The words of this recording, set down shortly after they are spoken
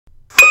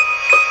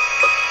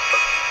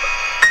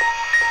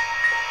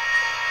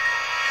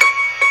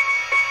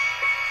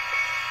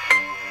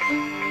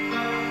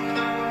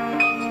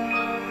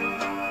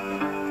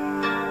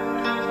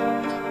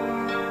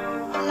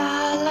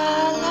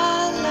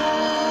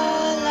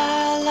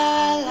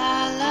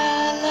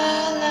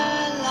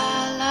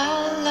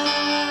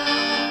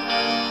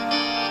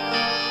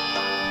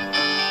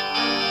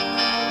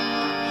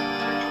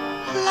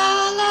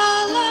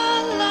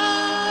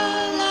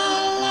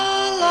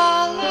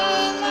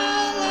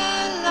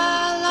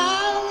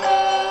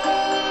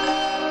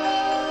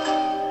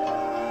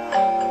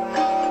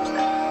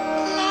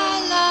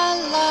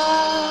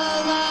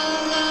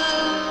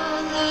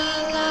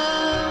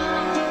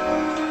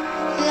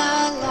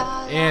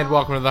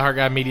welcome to the Heart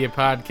God Media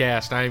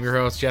Podcast. I am your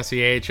host,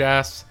 Jesse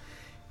HS,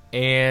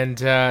 and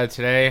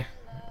today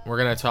we're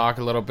going to talk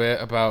a little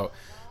bit about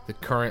the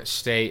current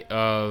state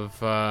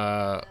of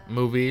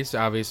movies,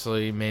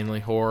 obviously mainly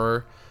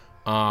horror.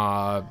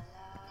 Dive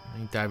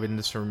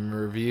into some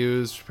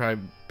reviews,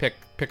 probably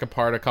pick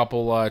apart a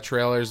couple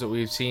trailers that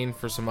we've seen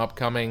for some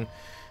upcoming,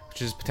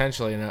 which is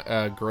potentially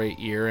a great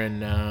year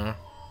in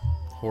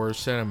horror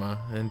cinema.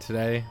 And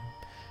today,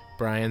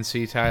 Brian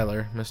C.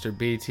 Tyler, Mr.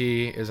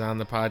 BT, is on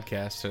the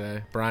podcast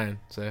today. Brian,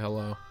 say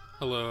hello.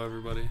 Hello,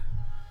 everybody.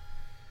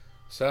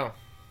 So,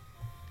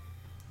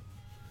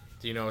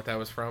 do you know what that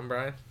was from,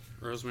 Brian?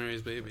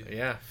 Rosemary's Baby.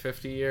 Yeah,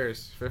 50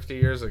 years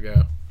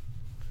ago.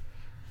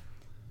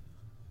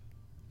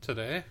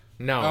 Today?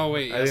 No. Oh,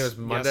 wait. I think it was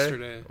Monday.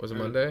 Yesterday. Was it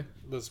Monday?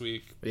 This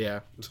week.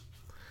 Yeah.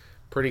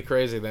 Pretty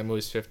crazy. That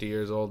movie's 50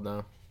 years old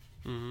now.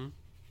 Mm-hmm.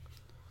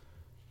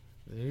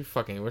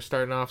 We're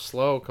starting off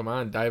slow. Come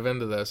on, dive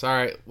into this. All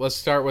right, let's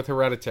start with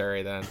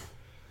Hereditary then.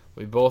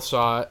 We both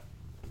saw it.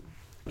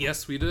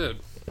 Yes, we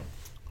did.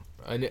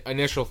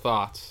 Initial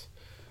thoughts.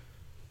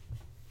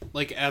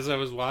 Like, as I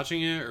was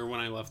watching it, or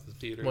when I left the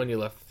theater? When you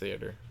left the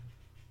theater.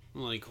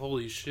 I'm like,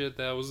 holy shit,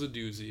 that was a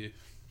doozy.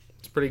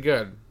 It's pretty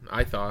good,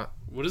 I thought.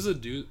 What is a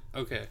doozy?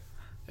 Okay.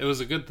 It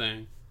was a good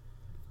thing.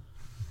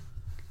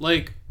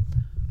 Like,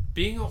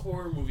 being a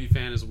horror movie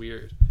fan is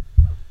weird.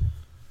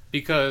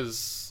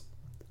 Because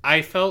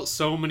I felt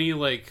so many,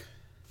 like,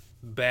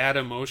 bad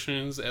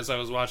emotions as I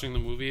was watching the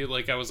movie.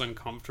 Like, I was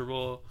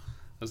uncomfortable.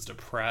 I was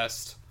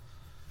depressed.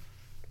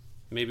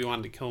 Maybe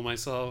wanted to kill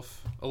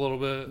myself a little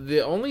bit.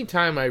 The only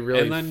time I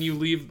really... And then you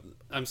leave...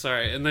 I'm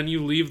sorry. And then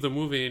you leave the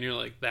movie and you're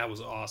like, that was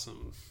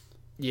awesome.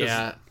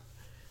 Yeah.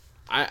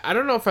 I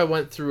don't know if I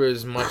went through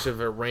as much of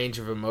a range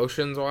of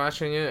emotions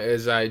watching it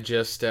as I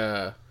just...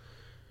 It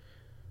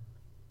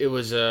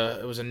was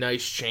a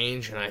nice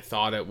change, and I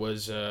thought it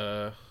was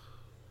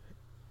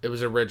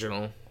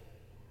original.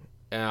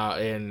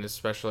 And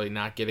especially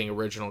not getting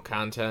original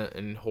content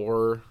in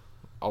horror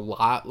a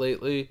lot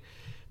lately,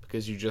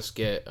 because you just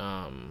get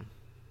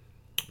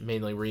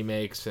mainly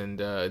remakes and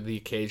the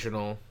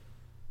occasional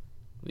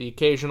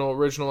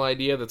original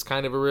idea that's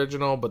kind of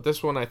original. But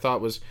this one I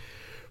thought was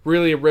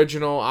really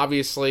original.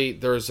 Obviously,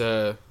 there's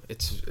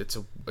it's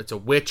a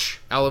witch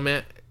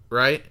element,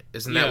 right?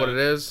 Isn't that what it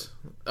is?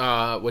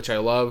 Which I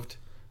loved.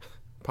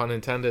 Pun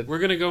intended. We're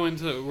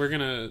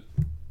gonna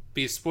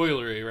be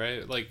spoilery,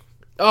 right? Like,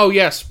 oh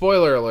yeah,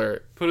 spoiler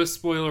alert. Put a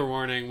spoiler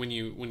warning when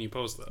you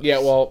post this. Yeah,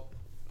 well,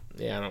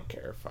 yeah, I don't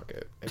care. Fuck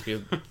it. If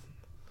you,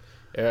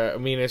 I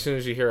mean, as soon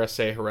as you hear us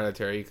say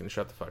Hereditary, you can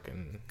shut the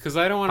fucking. Because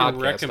I don't want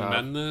to podcast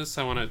recommend this.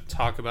 I want to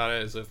talk about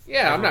it as if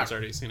everyone's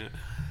already seen it.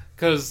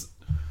 Because,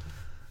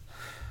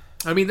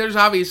 I mean, there was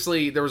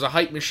a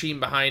hype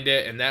machine behind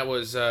it, and that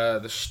was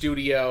the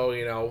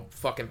studio,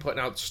 fucking putting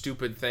out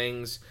stupid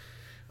things.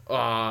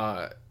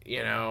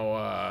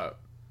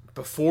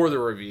 Before the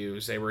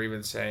reviews, they were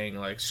even saying,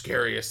 like,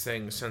 scariest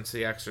things since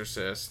The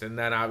Exorcist. And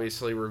then,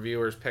 obviously,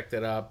 reviewers picked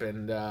it up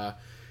and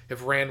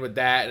have ran with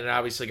that. And it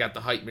obviously got the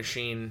hype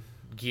machine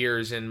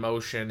gears in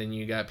motion. And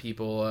you got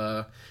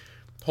people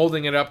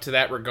holding it up to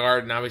that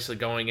regard. And obviously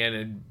going in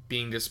and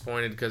being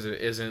disappointed because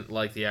it isn't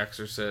like The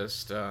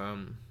Exorcist.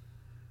 But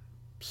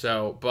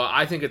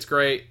I think it's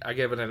great. I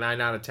give it a 9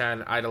 out of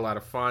 10. I had a lot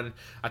of fun.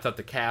 I thought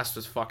the cast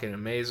was fucking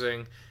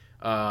amazing.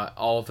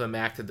 All of them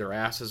acted their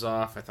asses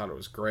off. I thought it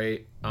was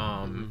great,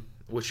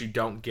 which you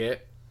don't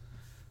get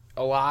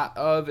a lot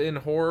of in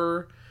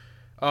horror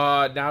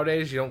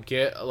nowadays. You don't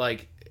get,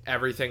 like,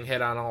 everything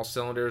hit on all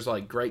cylinders.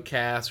 Like, great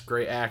cast,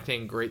 great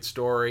acting, great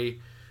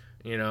story.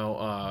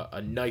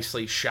 A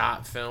nicely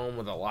shot film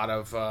with a lot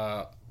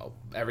of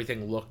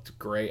everything looked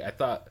great. I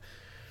thought,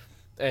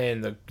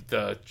 and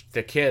the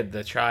kid,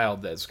 the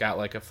child that's got,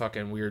 like, a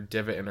fucking weird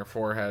divot in her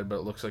forehead, but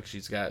it looks like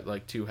she's got,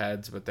 like, two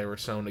heads, but they were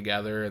sewn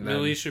together. And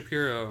Millie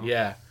Shapiro.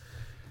 Yeah.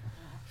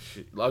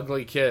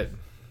 Ugly kid.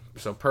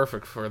 So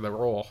perfect for the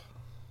role.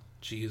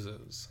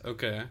 Jesus.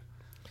 Okay.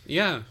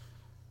 Yeah.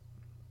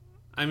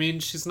 I mean,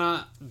 she's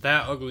not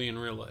that ugly in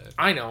real life.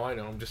 I know.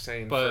 I'm just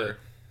saying. But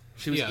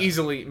she was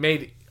easily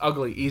made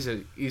ugly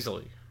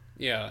easily.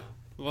 Yeah.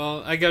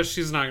 Well, I guess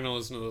she's not going to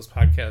listen to this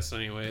podcast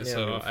anyway, Yeah,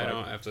 so I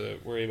don't have to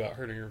worry about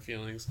hurting her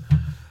feelings.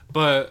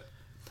 But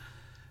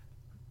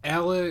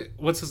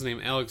what's his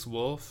name? Alex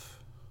Wolff,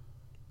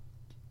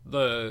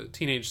 the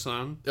teenage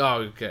son.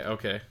 Oh,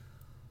 okay.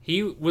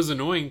 He was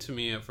annoying to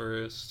me at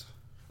first,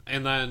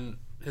 and then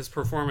his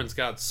performance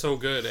got so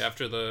good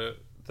after the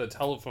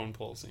telephone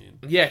pole scene.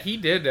 Yeah, he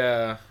did.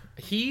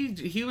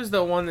 He was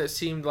the one that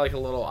seemed like a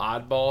little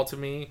oddball to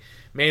me,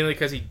 mainly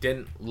because he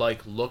didn't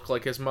look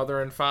like his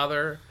mother and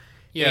father.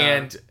 Yeah.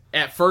 And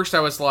at first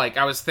I was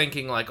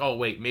thinking, like, oh,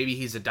 wait, maybe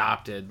he's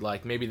adopted.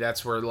 Like, maybe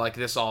that's where, like,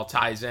 this all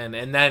ties in.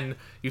 And then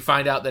you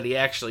find out that he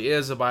actually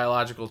is a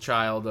biological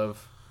child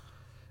of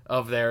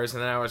theirs.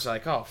 And then I was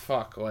like, oh,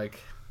 fuck. Like,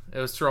 it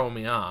was throwing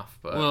me off.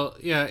 But well,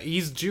 yeah,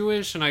 he's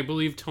Jewish, and I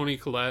believe Toni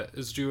Collette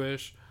is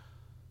Jewish.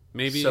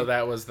 Maybe. So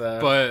that was the...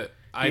 But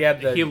He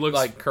had the he looks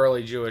like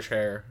curly Jewish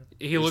hair.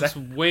 He looks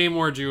way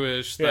more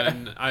Jewish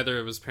than either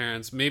of his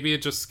parents. Maybe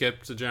it just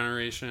skipped a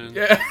generation.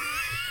 Yeah.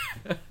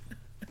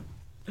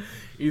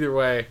 Either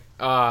way,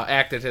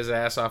 acted his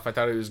ass off. I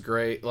thought he was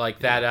great.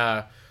 Like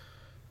that,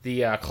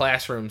 the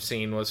classroom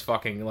scene was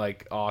fucking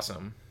like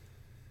awesome.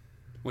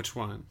 Which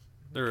one?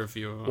 There were a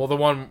few of them. Well, the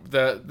one,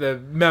 the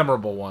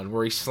memorable one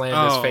where he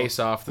slammed his face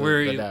off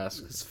the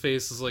desk. His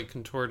face is like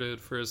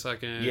contorted for a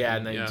second. Yeah,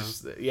 and then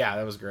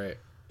that was great.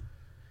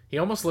 He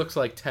almost looks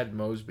like Ted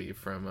Mosby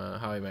from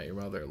How I Met Your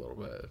Mother a little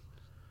bit.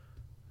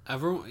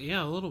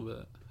 Yeah, a little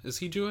bit. Is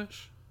he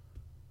Jewish?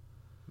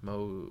 I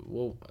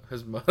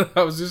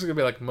was just gonna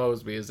be like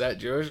Mosby. Is that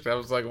Jewish? I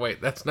was like, wait,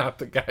 that's not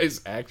the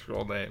guy's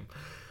actual name.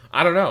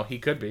 I don't know. He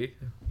could be.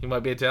 He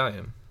might be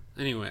Italian.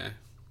 Anyway,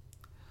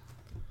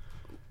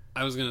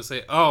 I was gonna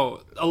say, a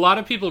lot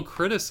of people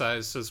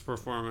criticized his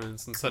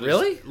performance and said,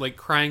 really, like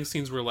crying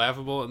scenes were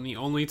laughable, and the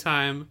only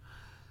time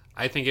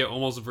I think it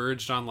almost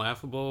verged on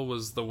laughable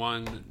was the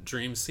one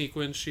dream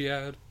sequence she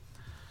had,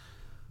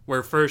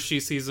 where first she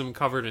sees him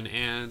covered in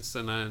ants,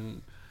 and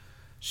then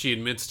she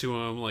admits to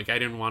him, like, I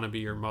didn't want to be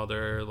your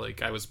mother,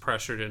 like, I was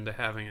pressured into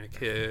having a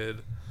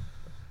kid,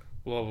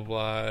 blah, blah,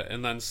 blah.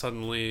 And then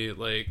suddenly,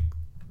 like,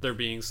 they're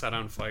being set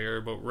on fire,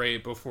 but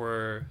right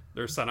before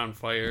they're set on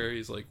fire,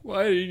 he's like,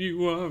 why did you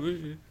want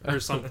me?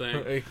 Or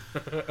something.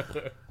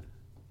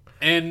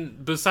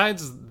 And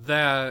besides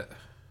that,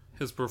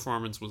 his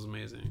performance was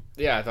amazing.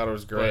 Yeah, I thought it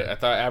was great. I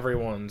thought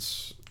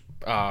everyone's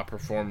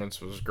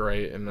performance was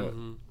great, and it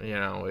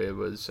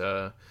was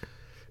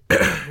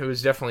it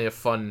was definitely a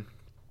fun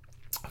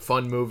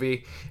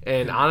movie.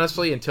 And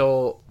honestly,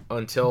 until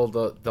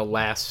the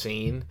last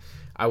scene,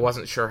 I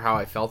wasn't sure how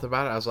I felt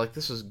about it. I was like,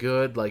 this is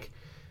good, like,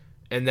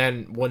 and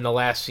then when the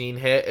last scene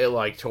hit, it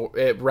like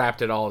it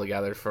wrapped it all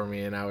together for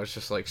me, and I was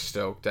just like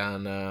stoked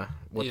on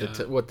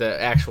what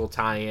the actual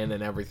tie-in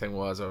and everything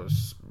was. I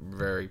was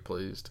very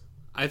pleased.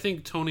 I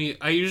think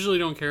I usually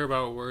don't care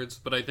about awards,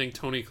 but I think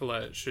Toni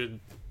Collette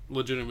should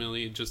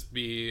legitimately just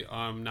be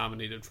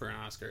nominated for an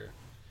Oscar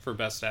for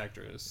Best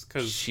Actress,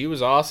 because she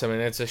was awesome,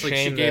 and it's a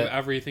shame she gave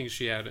everything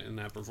she had in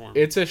that performance.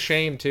 It's a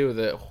shame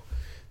too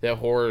that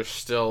horror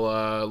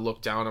still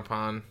looked down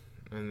upon,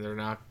 and they're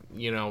not.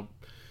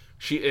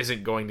 She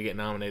isn't going to get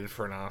nominated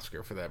for an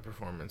Oscar for that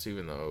performance,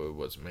 even though it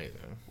was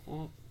amazing.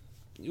 Well,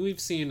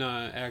 we've seen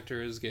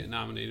actors get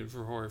nominated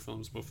for horror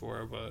films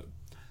before, but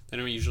they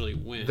don't usually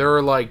win.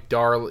 They're like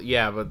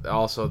but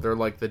also they're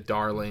like the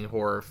darling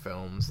horror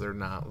films. They're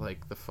not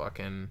like the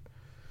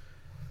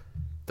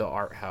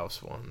art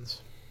house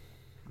ones.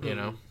 You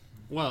know?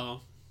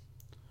 Well,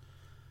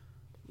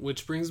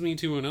 which brings me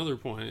to another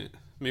point.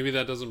 Maybe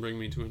that doesn't bring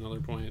me to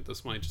another point.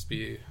 This might just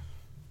be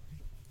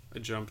a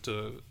jump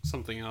to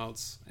something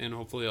else, and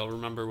hopefully I'll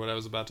remember what I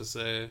was about to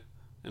say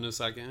in a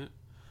second.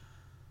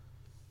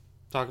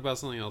 Talk about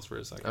something else for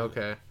a second.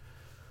 Okay.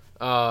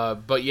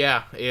 But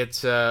yeah,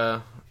 it's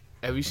have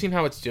you seen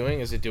how it's doing?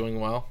 Is it doing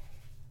well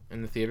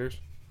in the theaters?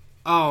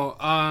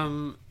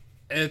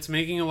 It's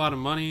making a lot of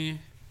money.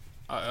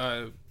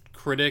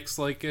 Critics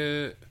like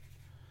it.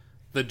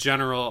 The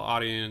general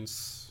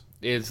audience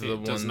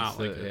does not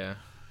like it. Yeah.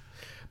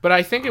 But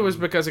I think it was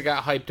because it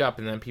got hyped up,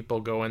 and then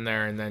people go in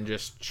there and then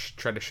just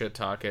try to shit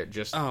talk it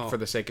just for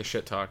the sake of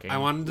shit talking. I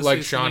wanted to like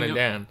say Sean and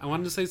Dan. I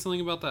wanted to say something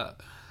about that.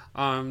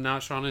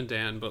 Not Sean and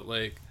Dan, but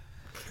like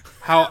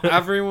how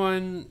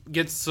everyone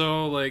gets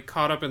so like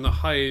caught up in the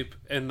hype,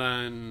 and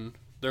then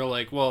they're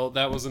like, "Well,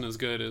 that wasn't as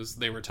good as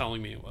they were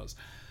telling me it was."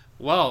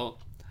 Well,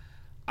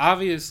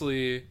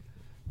 obviously,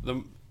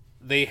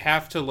 they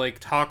have to like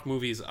talk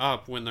movies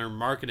up when they're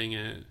marketing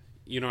it.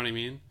 You know what I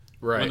mean?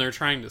 Right. When they're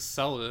trying to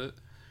sell it.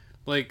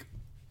 Like,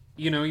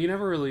 you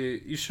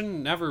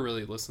shouldn't never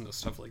really listen to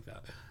stuff like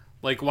that.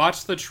 Like,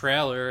 watch the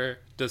trailer,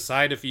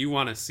 decide if you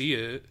want to see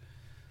it,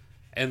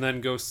 and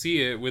then go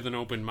see it with an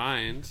open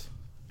mind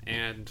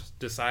and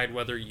decide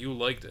whether you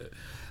liked it.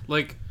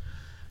 Like,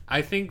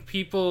 I think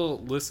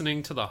people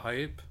listening to the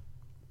hype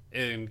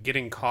and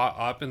getting caught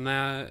up in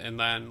that, and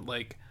then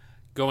like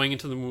going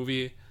into the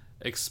movie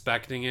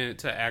expecting it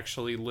to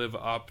actually live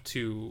up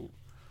to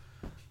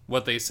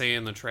what they say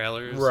in the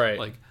trailers, right?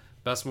 Like,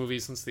 best movie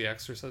since The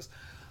Exorcist.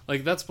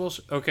 Like, that's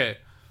bullshit. Okay,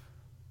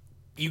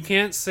 you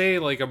can't say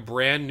like a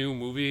brand new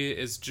movie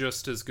is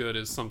just as good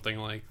as something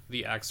like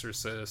The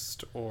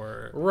Exorcist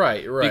or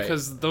right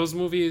because those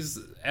movies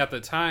at the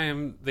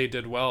time they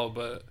did well,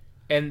 but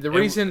the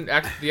reason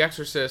The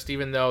Exorcist,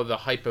 even though the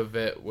hype of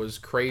it was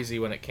crazy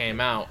when it came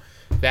out,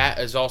 that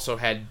has also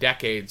had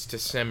decades to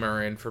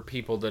simmer and for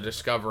people to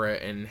discover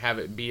it and have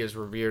it be as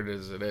revered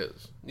as it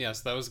is.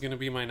 Yes, that was going to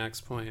be my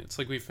next point. It's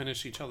like we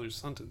finish each other's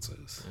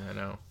sentences. I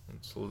know.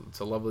 It's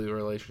a lovely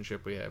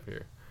relationship we have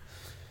here.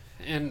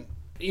 And,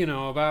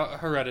 about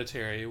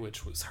Hereditary,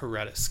 which was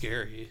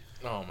scary.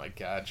 Oh my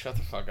god, shut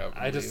the fuck up.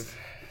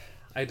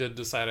 I did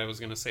decide I was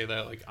going to say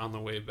that like on the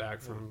way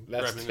back from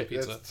grabbing the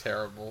pizza. That's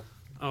terrible.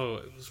 Oh,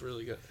 it was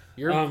really good.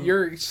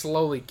 You're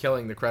slowly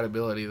killing the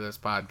credibility of this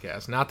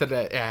podcast. Not that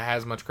it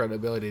has much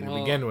credibility to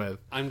begin with.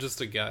 I'm just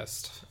a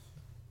guest.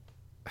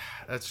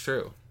 That's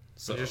true.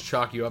 So I'll just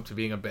chalk you up to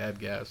being a bad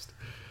guest.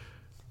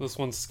 This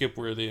one's skip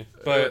worthy.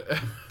 But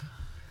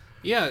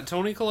yeah,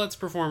 Toni Collette's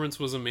performance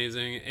was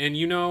amazing. And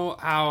you know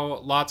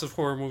how lots of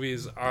horror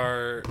movies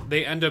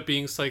they end up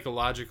being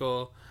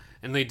psychological,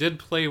 and they did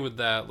play with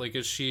that. Like,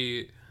 is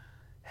she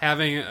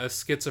having a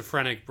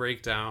schizophrenic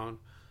breakdown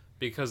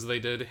because they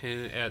did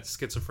hint at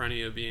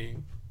schizophrenia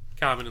being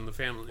common in the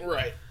family.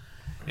 Right.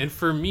 And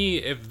for me,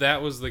 if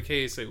that was the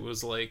case, it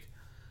was like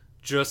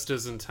just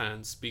as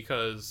intense,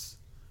 because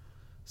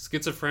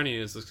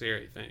schizophrenia is a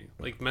scary thing.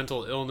 Like,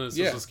 mental illness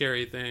is a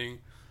scary thing.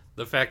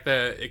 The fact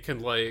that it can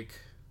like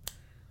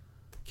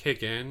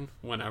kick in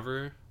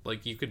whenever,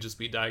 like you could just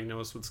be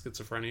diagnosed with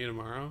schizophrenia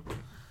tomorrow,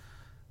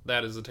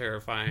 that is a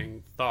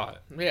terrifying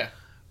thought. Yeah.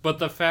 But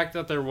the fact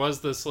that there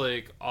was this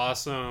like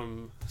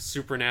awesome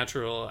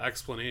supernatural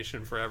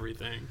explanation for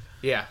everything,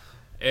 yeah,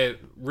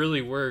 it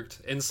really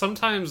worked. And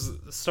sometimes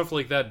stuff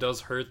like that does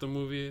hurt the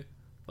movie,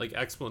 like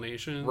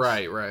explanations.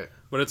 Right.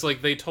 But it's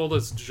like they told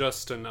us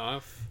just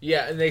enough.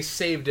 Yeah, and they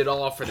saved it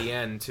all for the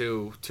end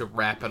too, to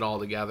wrap it all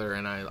together,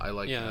 and I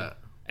like that.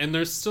 And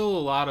there's still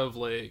a lot of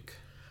like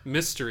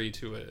mystery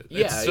to it.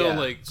 Yeah, it's still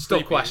like still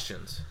creepy.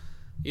 questions.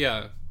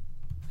 Yeah,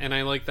 and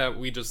I like that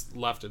we just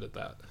left it at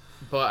that.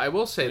 But I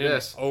will say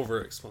this: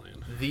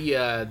 over-explain.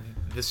 The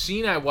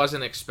scene I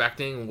wasn't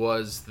expecting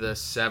was the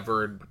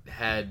severed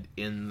head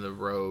in the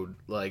road,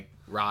 like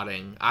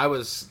rotting. I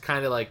was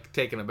kind of like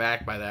taken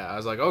aback by that. I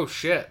was like, "Oh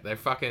shit!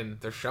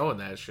 They're showing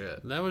that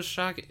shit." That was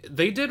shocking.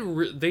 They did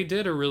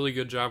a really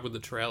good job with the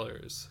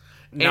trailers,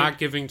 not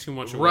giving too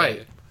much away.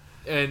 Right.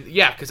 And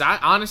yeah, because I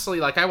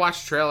honestly, like, I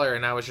watched the trailer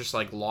and I was just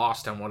like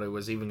lost on what it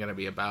was even going to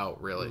be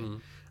about, really,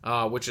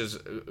 which is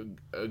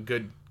a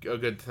good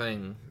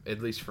thing, at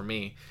least for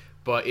me.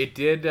 But it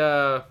did,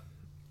 and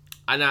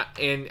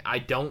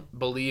I don't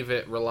believe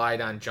it relied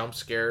on jump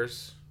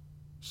scares.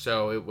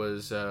 So it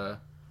was, I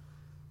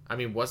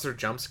mean, was there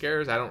jump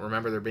scares? I don't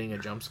remember there being a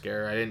jump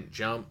scare. I didn't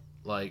jump,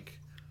 like...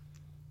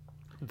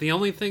 The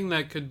only thing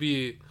that could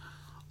be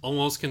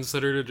almost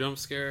considered a jump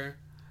scare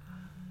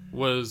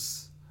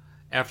was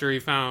after he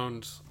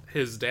found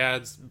his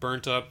dad's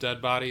burnt up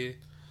dead body,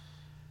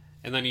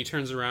 and then he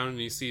turns around and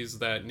he sees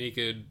that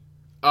naked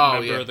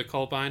member of the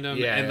cult behind him,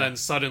 then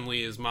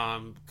suddenly his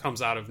mom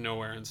comes out of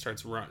nowhere and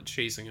starts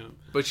chasing him.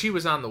 But she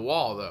was on the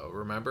wall, though,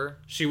 remember?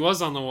 She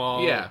was on the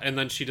wall, and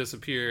then she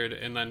disappeared,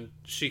 and then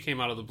she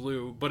came out of the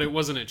blue, but it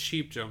wasn't a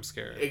cheap jump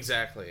scare.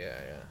 Exactly,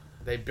 yeah.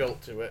 They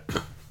built to it.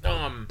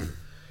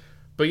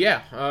 But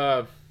yeah,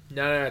 9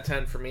 out of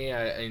 10 for me.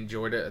 I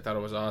enjoyed it. I thought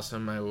it was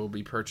awesome. I will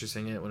be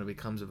purchasing it when it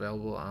becomes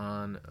available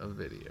on a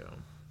video.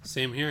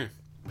 Same here.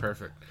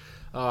 Perfect.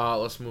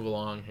 Let's move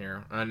along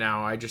here.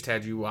 Now, I just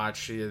had you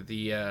watch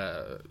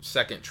the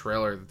second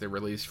trailer that they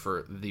released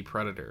for The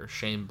Predator,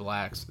 Shane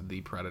Black's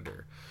The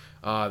Predator,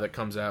 that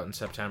comes out in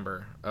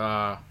September.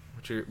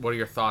 What are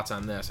your thoughts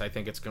on this? I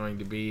think it's going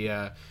to be,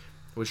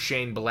 with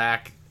Shane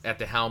Black at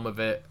the helm of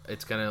it,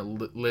 it's going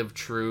to live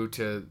true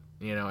to,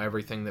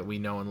 everything that we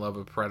know and love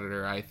of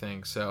Predator, I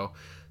think. So,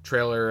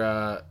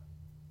 trailer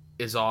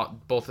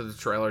both of the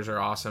trailers are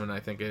awesome, and I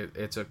think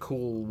it's a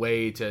cool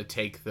way to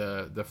take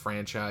the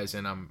franchise,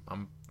 and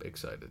I'm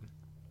excited.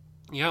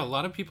 Yeah, a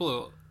lot of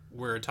people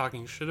were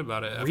talking shit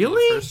about it after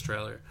the first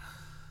trailer.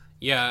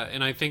 Yeah,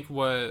 and I think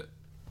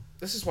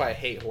this is why I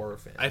hate horror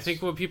fans. I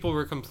think what people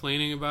were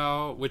complaining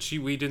about, which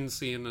we didn't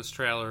see in this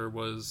trailer,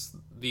 was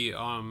the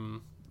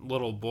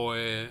little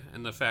boy,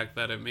 and the fact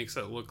that it makes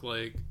it look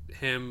like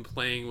him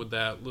playing with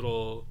that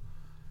little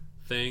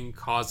thing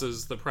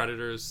causes the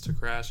predators to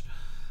crash.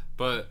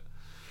 But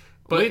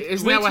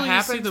isn't that what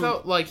happens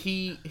though? Like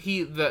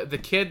the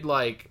kid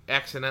like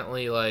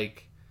accidentally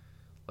like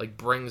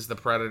brings the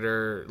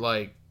predator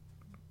like.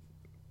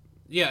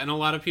 Yeah, and a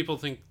lot of people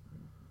think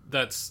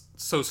that's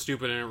so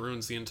stupid and it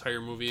ruins the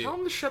entire movie. Tell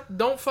them to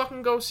don't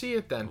fucking go see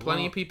it then.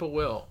 Plenty of people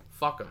will.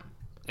 Fuck them.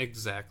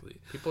 Exactly.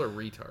 People are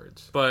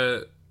retards.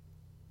 But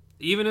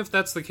even if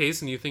that's the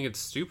case and you think it's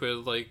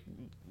stupid, like,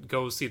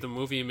 go see the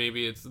movie.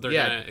 Maybe they're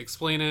gonna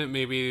explain it.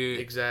 Maybe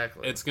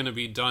it's gonna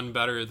be done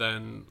better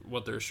than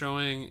what they're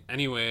showing.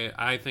 Anyway,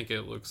 I think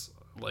it looks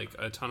like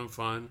a ton of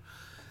fun.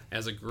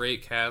 Has a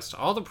great cast.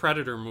 All the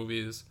Predator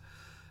movies,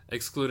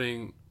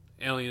 excluding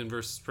Alien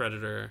vs.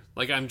 Predator,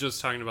 like, I'm just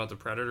talking about the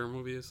Predator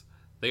movies,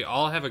 they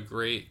all have a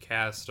great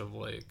cast of,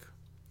 like,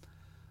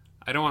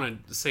 I don't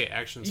want to say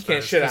action stars.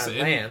 You can't shit on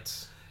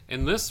Lance.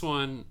 In this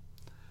one,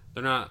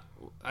 they're not.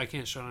 I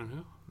can't shit on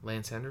who?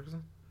 Lance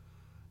Henriksen?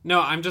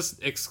 No, I'm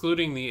just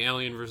excluding the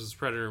Alien vs.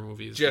 Predator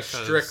movies. Just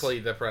strictly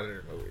the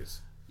Predator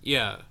movies.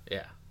 Yeah.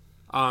 Yeah.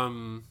 I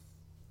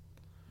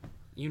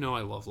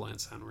love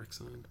Lance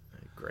Henriksen.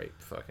 Great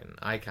fucking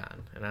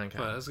icon. An icon.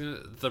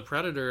 But the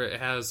Predator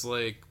has,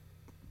 like,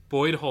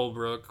 Boyd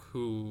Holbrook,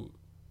 who,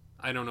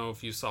 I don't know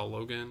if you saw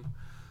Logan.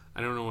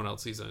 I don't know what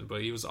else he's in,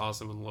 but he was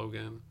awesome in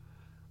Logan.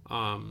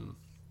 Wow.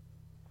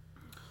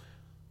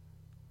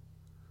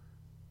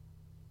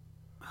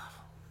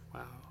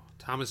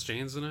 Thomas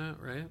Jane's in it,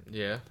 right?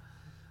 Yeah.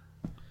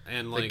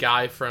 And, like, the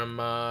guy from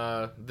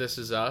This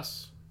Is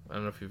Us. I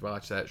don't know if you've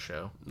watched that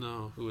show.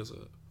 No, who is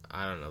it?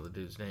 I don't know the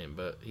dude's name,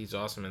 but he's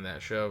awesome in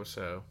that show.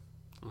 So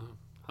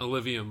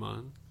Olivia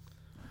Munn.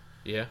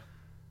 Yeah.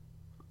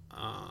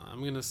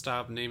 I'm gonna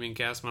stop naming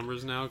cast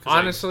members now.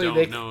 Honestly,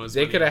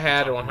 they could have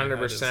had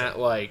 100%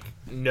 like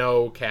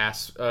no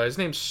cast. His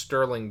name's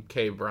Sterling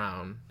K.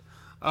 Brown.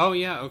 Oh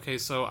yeah, okay.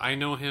 So I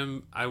know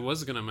him. I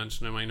was gonna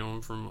mention him. I know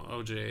him from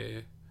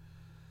OJ.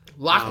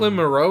 Lachlan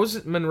Monroe's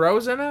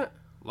in it.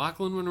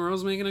 Lachlan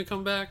Monroe's making a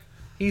comeback.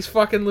 He's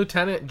fucking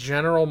Lieutenant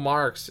General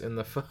Marks in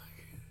the.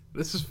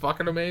 This is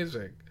fucking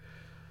amazing.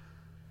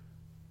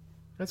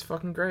 That's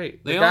fucking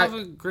great. They all have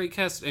a great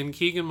cast, and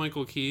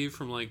Keegan-Michael Key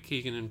from like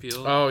Keegan and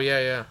Peele. Oh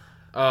yeah.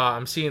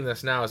 I'm seeing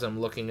this now as I'm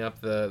looking up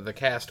the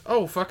cast.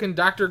 Oh, fucking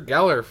Dr.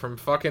 Geller from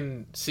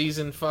fucking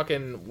season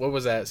fucking what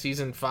was that?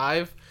 Season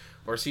 5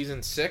 or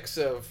season 6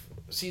 of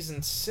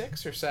season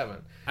 6 or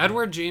 7?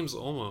 Edward James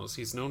Olmos.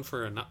 He's known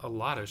for a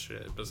lot of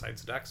shit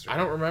besides Dexter. I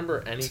don't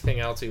remember anything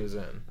else he was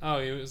in.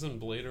 Oh, he was in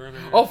Blade Runner.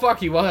 Oh fuck,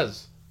 he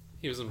was.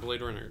 He was in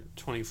Blade Runner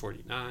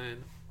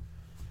 2049.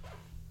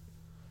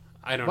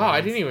 I don't know. Wow, I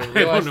didn't even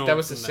realize that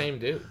was the same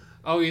dude.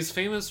 Oh, he's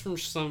famous from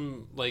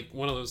some, like,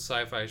 one of those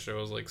sci-fi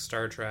shows, like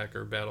Star Trek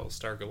or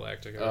Battlestar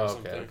Galactica or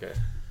something. Okay.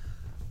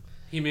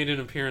 He made an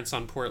appearance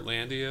on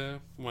Portlandia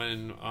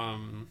when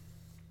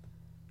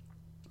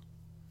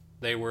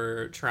they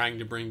were trying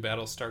to bring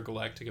Battlestar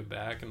Galactica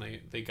back, and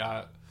they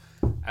got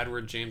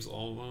Edward James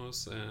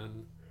Olmos,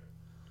 and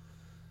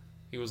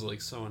he was,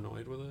 like, so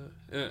annoyed with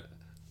it.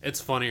 It's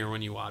funnier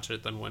when you watch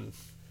it than when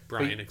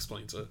Brian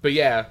explains it. But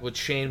yeah, with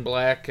Shane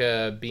Black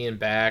being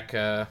back,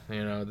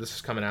 this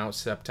is coming out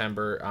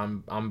September.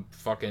 I'm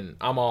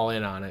all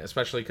in on it,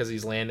 especially because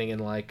he's landing in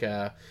like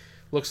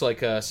looks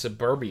like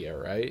suburbia,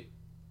 right?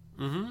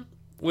 Mm-hmm.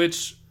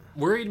 Which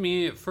worried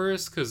me at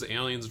first because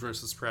Aliens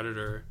versus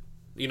Predator,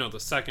 the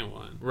second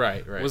one,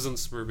 right, was in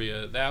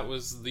suburbia. That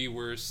was the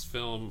worst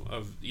film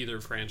of either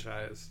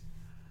franchise.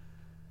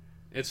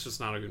 It's just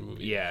not a good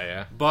movie.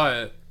 Yeah.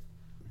 But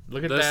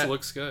look at this that.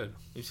 Looks good.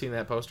 You've seen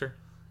that poster?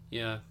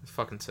 Yeah, it's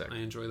fucking sick. I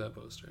enjoy that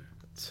poster.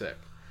 It's sick.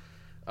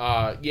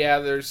 I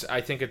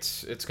think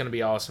it's gonna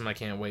be awesome. I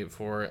can't wait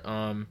for it.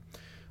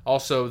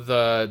 Also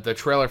the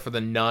trailer for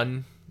The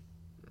Nun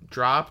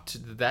dropped.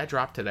 Did that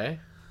drop today?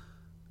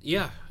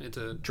 Yeah, it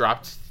did.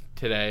 Dropped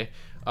today.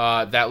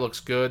 That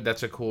looks good.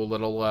 That's a cool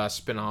little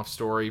spin-off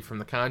story from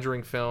the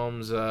Conjuring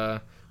films.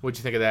 What'd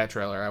you think of that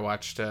trailer? I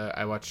watched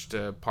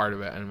part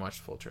of it and watched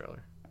the full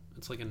trailer.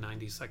 It's like a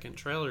 90-second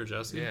trailer,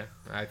 Jesse. Yeah,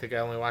 I think I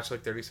only watched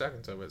like 30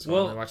 seconds of it, so I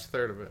only watched a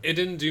third of it. It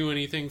didn't do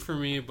anything for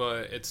me,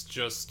 but it's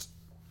just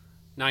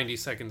 90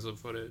 seconds of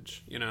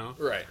footage,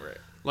 Right.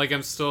 Like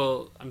I'm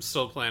still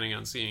planning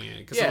on seeing it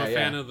because I'm a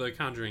fan of the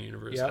Conjuring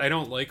universe. Yep. I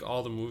don't like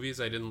all the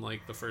movies. I didn't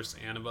like the first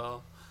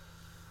Annabelle.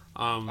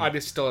 I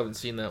just still haven't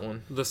seen that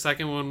one. The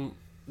second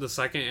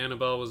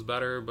Annabelle was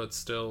better, but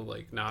still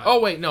like not. Oh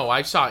wait, no,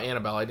 I saw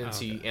Annabelle. I didn't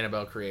see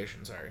Annabelle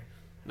Creation. Sorry.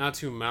 Not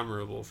too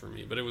memorable for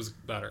me, but it was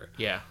better.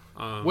 Yeah.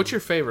 What's your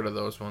favorite of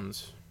those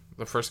ones?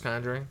 The first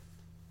Conjuring?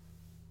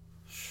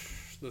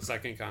 The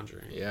second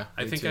Conjuring. Yeah.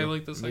 I think I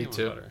like the second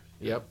one better.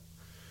 Yep.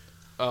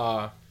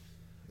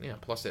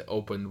 Plus it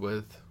opened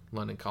with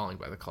London Calling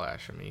by The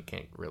Clash. I mean, you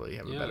can't really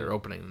have a better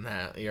opening than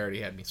that. You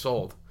already had me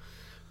sold.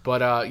 But,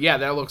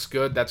 that looks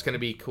good. That's going to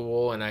be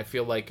cool. And I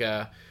feel like,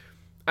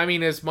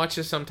 as much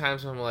as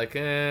sometimes I'm like,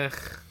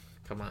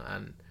 come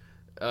on.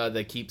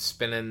 They keep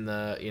spinning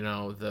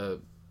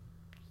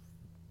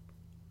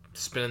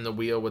spinning the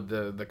wheel with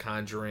the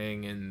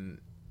Conjuring and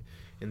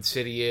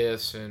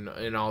Insidious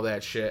and all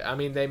that shit. I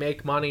mean, they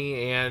make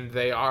money and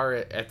they are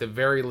at the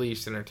very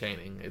least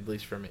entertaining, at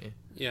least for me.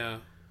 Yeah.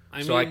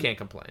 I can't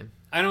complain.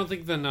 I don't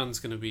think The Nun's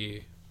going to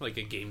be like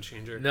a game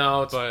changer.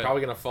 No, it's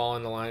probably going to fall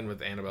in the line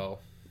with Annabelle.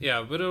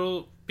 Yeah, but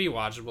it'll be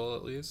watchable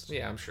at least.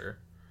 Yeah, I'm sure.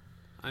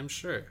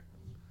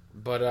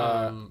 But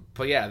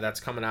yeah, that's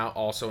coming out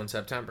also in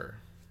September.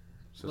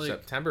 So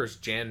September's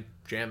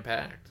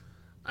jam-packed.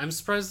 I'm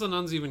surprised The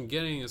Nun's even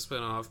getting a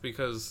spinoff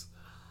because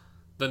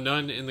The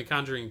Nun in The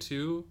Conjuring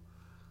 2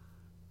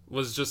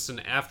 was just an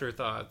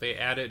afterthought. They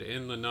added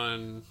in The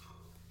Nun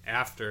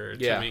after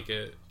to make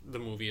the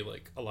movie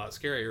like a lot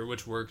scarier,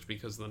 which worked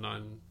because The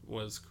Nun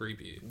was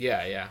creepy.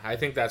 Yeah. I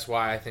think that's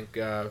why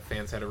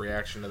fans had a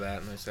reaction to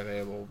that, and they said,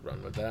 "Hey, we'll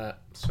run with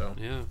that." So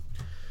yeah.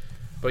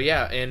 But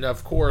yeah, and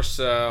of course,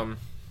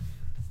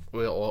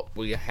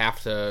 we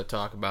have to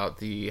talk about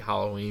the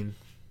Halloween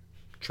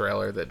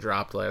trailer that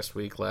dropped last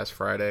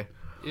Friday.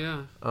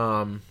 Yeah.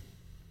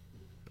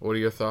 What are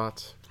your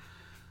thoughts?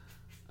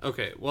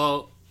 Okay,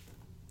 well,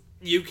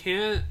 you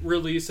can't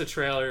release a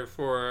trailer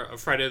for a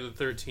Friday the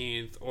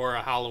 13th or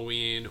a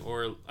Halloween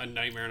or a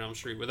Nightmare on Elm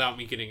Street without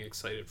me getting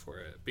excited for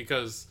it,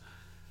 because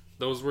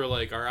those were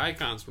like our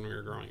icons when we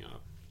were growing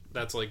up.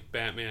 That's like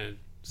Batman,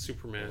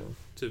 Superman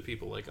to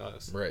people like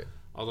us. Right.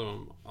 Although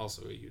I'm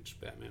also a huge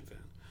Batman fan.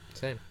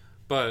 Same.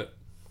 But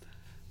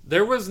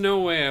there was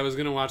no way I was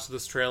going to watch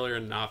this trailer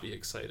and not be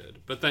excited.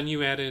 But then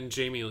you add in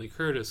Jamie Lee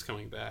Curtis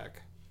coming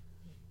back.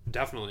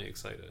 Definitely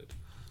excited.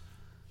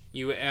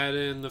 You add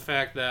in the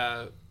fact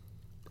that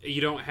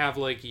you don't have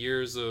like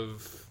years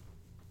of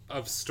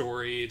of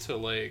story to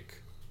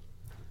like.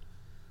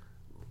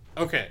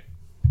 Okay,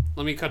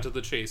 let me cut to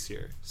the chase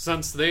here.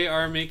 Since they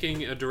are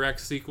making a direct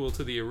sequel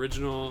to the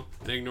original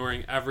and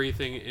ignoring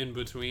everything in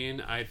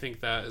between, I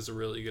think that is a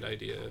really good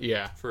idea.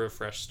 Yeah. For a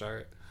fresh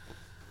start.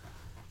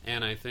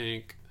 And I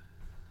think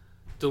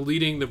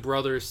deleting the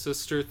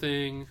brother-sister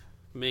thing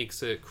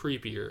makes it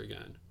creepier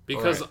again.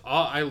 Because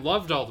I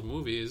loved all the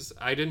movies.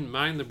 I didn't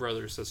mind the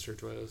brother-sister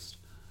twist.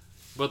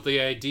 But the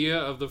idea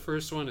of the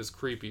first one is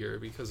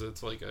creepier because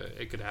it's like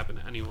it could happen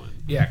to anyone.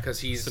 Yeah, because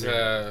he's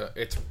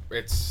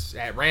it's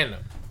at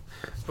random.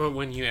 But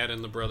when you add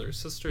in the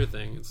brother-sister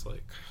thing, it's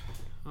like,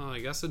 oh, I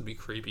guess it'd be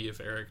creepy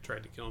if Eric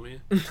tried to kill me.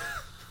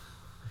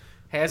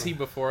 Has he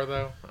before,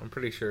 though? I'm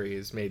pretty sure he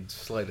has made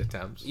slight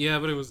attempts. Yeah,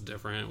 but it was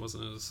different. It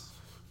wasn't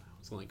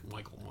like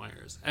Michael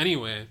Myers.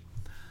 Anyway,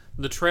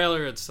 the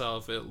trailer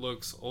itself, it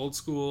looks old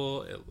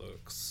school. It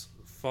looks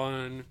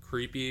fun,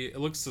 creepy. It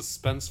looks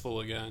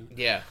suspenseful again.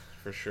 Yeah,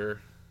 for sure.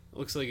 It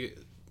looks like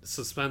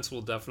suspense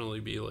will definitely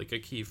be like a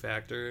key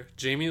factor.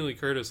 Jamie Lee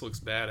Curtis looks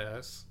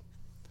badass.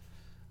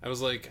 I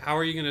was like, how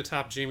are you going to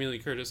top Jamie Lee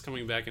Curtis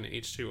coming back in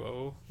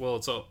H2O? Well,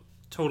 it's a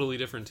totally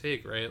different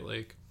take, right?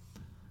 Like,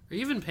 are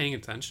you even paying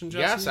attention,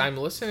 Justin? Yes, I'm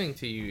listening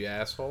to you, you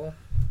asshole.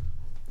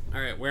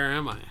 All right, where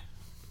am I?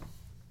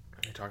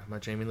 You're talking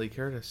about Jamie Lee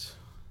Curtis.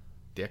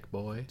 Dick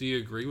boy. Do you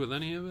agree with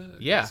any of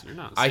it? Yeah. You're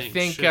not I saying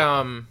think, shit.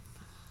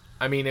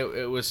 I mean,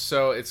 it was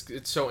so, it's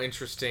so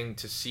interesting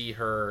to see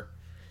her,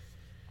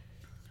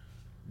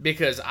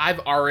 because I've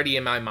already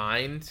in my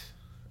mind,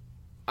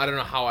 I don't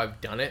know how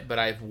I've done it, but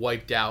I've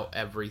wiped out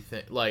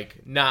everything.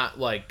 Like, not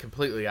like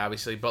completely,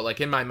 obviously, but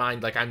like in my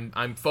mind, like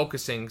I'm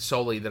focusing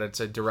solely that it's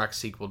a direct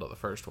sequel to the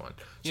first one.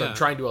 So I'm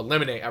trying to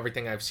eliminate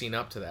everything I've seen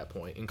up to that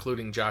point,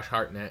 including Josh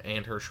Hartnett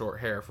and her short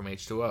hair from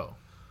H2O.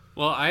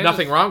 Well,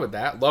 nothing wrong with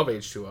that. Love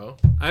H2O.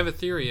 I have a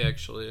theory,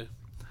 actually.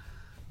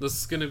 This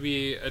is going to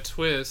be a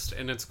twist,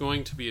 and it's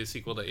going to be a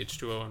sequel to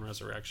H2O and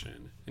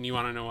Resurrection. And you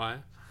want to know why?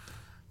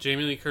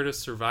 Jamie Lee Curtis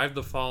survived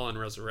the fall in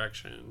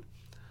Resurrection.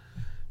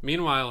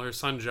 Meanwhile, her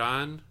son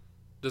John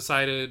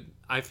decided,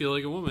 I feel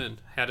like a woman,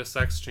 had a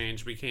sex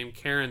change, became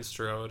Karen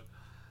Strode,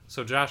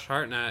 so Josh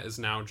Hartnett is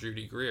now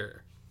Judy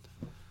Greer.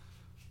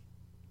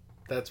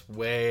 That's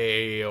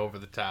way over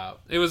the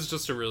top. It was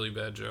just a really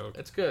bad joke.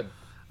 It's good.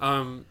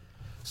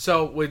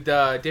 So with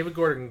David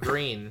Gordon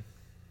Green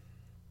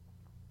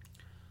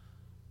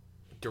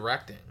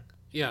directing,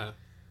 yeah,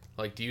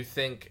 like, do you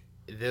think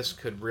this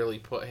could really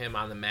put him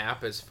on the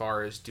map as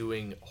far as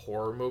doing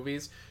horror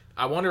movies?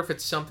 I wonder if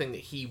it's something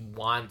that he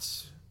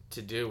wants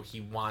to do.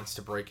 He wants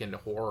to break into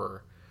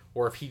horror,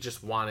 or if he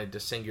just wanted to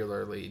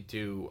singularly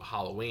do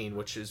Halloween,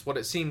 which is what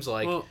it seems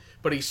like. Well,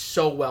 but he's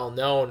so well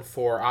known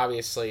for,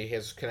 obviously,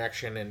 his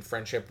connection and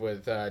friendship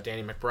with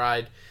Danny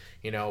McBride.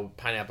 You know,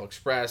 Pineapple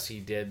Express. He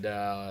did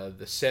The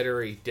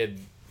Sitter. He did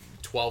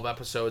 12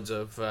 episodes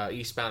of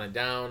Eastbound and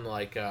Down.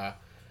 Like,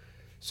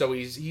 so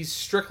he's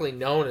strictly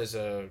known as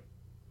a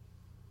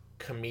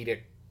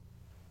comedic,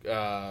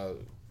 creator.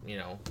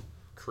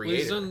 Well,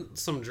 he's done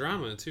some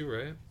drama too,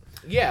 right?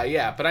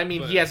 Yeah, but I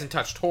mean, he hasn't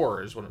touched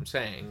horror, is what I'm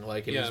saying.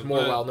 Like, he's more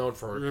well known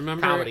for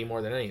comedy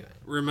more than anything.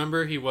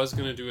 Remember, he was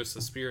going to do a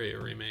Suspiria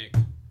remake.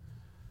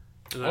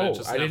 I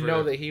didn't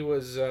know that he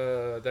was.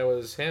 That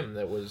was him.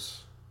 That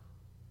was.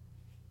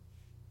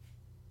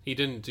 He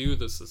didn't do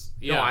this.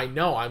 Yeah. No, I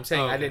know. I'm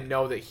saying I didn't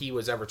know that he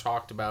was ever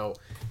talked about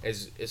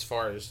as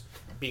far as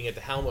being at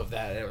the helm of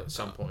that at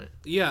some point.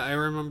 Yeah, I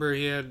remember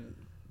he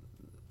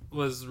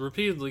was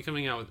repeatedly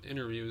coming out with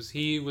interviews.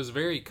 He was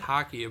very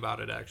cocky about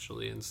it,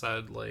 actually, and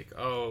said, like,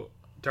 oh,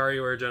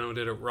 Dario Argento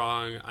did it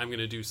wrong. I'm going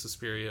to do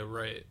Suspiria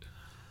right.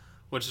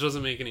 Which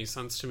doesn't make any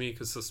sense to me,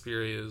 because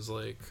Suspiria is,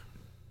 like...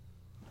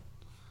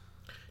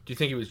 Do you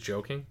think he was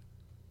joking?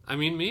 I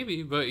mean,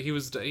 maybe, but he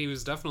was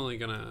definitely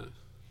going to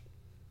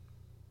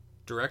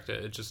direct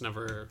it. It just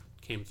never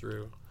came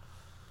through.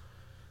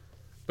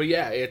 But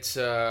yeah, it's,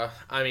 I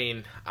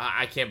mean,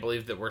 I can't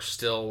believe that we're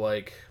still,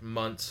 like,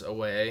 months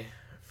away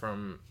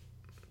from...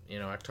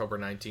 October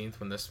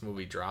 19th when this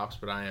movie drops,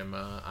 but I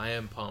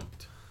am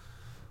pumped.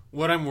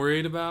 What I'm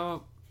worried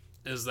about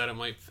is that it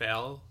might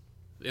fail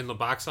in the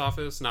box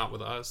office, not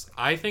with us.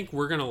 I think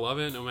we're going to love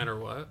it no matter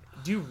what.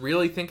 Do you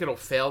really think it'll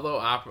fail,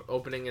 though,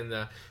 opening in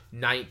the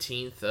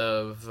 19th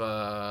of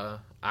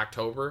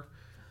October?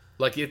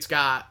 Like, it's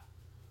got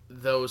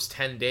those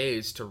 10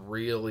 days to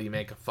really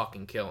make a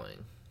fucking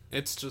killing.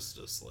 It's just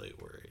a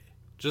slight worry.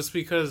 Just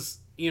because,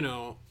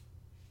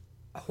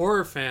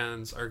 horror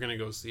fans are going to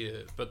go see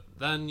it, but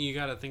then you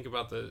got to think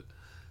about the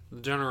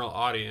general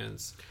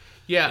audience.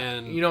 Yeah,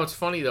 and it's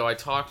funny though. I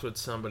talked with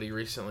somebody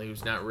recently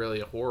who's not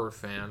really a horror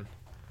fan,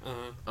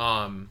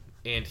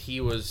 and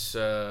he was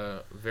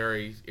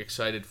very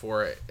excited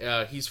for it.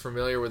 He's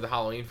familiar with the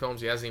Halloween films.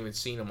 He hasn't even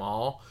seen them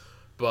all,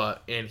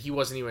 and he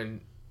wasn't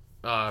even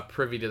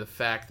privy to the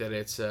fact that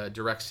it's a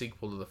direct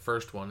sequel to the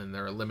first one, and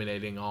they're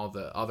eliminating all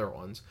the other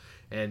ones,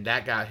 and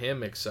that got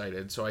him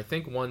excited. So I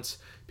think once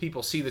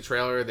people see the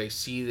trailer, they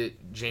see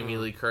that Jamie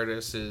Lee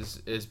Curtis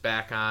is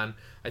back on.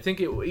 I think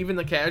even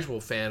the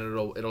casual fan,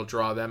 it'll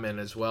draw them in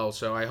as well.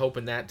 So I hope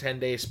in that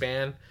 10-day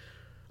span,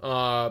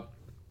 I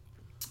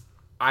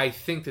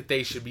think that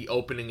they should be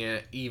opening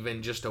it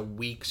even just a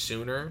week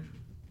sooner.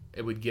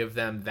 It would give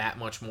them that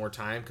much more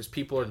time because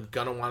people are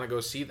gonna want to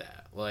go see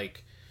that.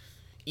 Like,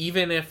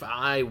 even if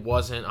I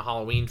wasn't a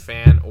Halloween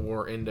fan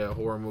or into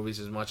horror movies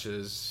as much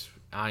as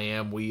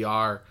we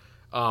are,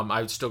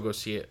 I would still go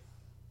see it,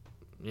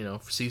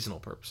 for seasonal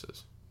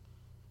purposes.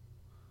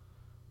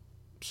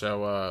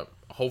 So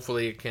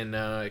hopefully it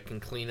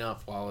can clean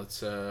up while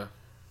it's. I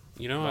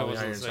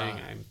wasn't saying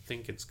I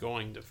think it's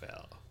going to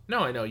fail. No,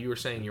 I know you were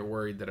saying you're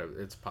worried that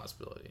it's a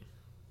possibility.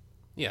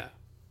 Yeah,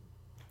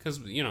 because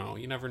you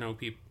never know.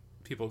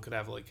 People could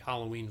have like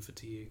Halloween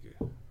fatigue.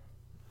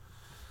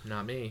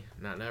 Not me.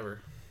 Not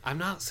never. I'm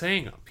not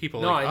saying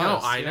people. No, like I know.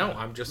 us. I know.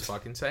 I'm just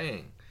fucking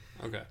saying.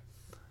 Okay.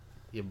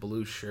 You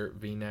blue shirt,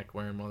 V-neck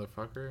wearing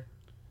motherfucker.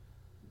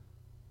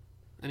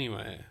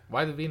 Anyway,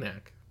 why the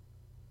V-neck?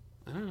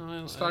 I don't know.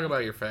 Let's talk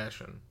about your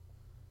fashion.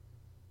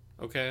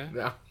 Okay.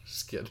 No,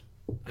 just kidding.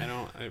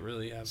 I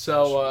really have.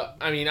 So,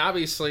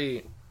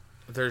 obviously,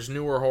 there's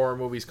newer horror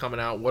movies coming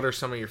out. What are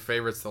some of your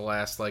favorites the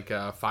last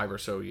 5 or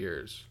so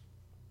years?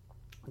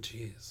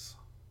 Jeez,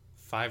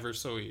 5 or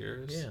so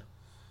years. Yeah.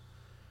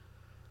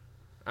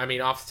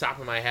 Off the top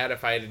of my head,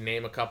 if I had to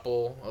name a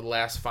couple of the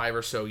last 5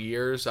 or so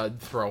years,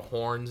 I'd throw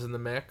Horns in the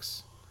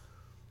mix.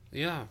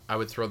 Yeah. I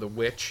would throw The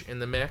Witch in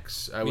the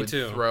mix. I would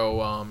too.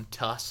 throw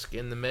Tusk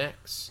in the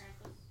mix.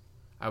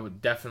 I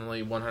would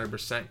definitely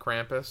 100%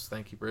 Krampus.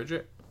 Thank you,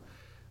 Bridget.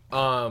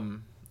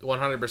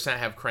 100%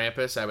 have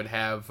Krampus. I would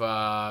have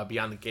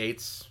Beyond the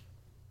Gates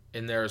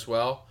in there as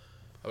well.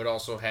 I would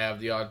also have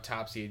The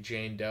Autopsy of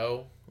Jane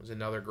Doe. Was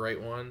another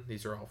great one.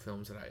 These are all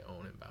films that I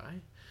own and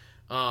buy.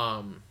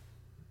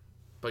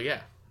 But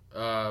yeah.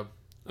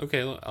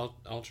 Okay,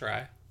 I'll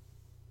try.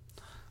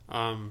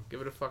 Give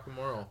it a fucking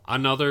whirl.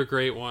 Another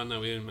great one that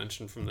we didn't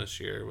mention from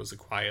this year was A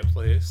Quiet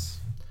Place.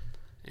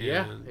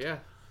 And yeah.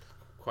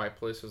 Quiet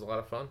Place was a lot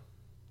of fun.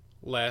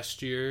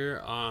 Last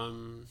year,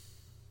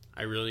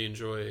 I really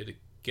enjoyed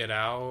Get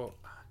Out,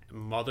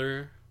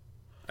 Mother, !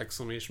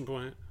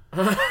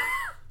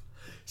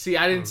 See,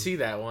 I didn't see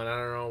that one. I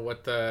don't know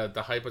what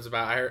the hype was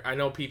about. I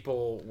know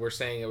people were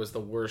saying it was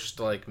the worst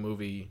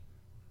movie.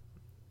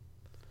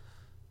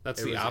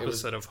 That's the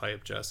opposite of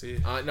hype,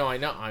 Jesse. No, I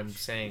know. I'm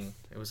saying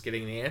it was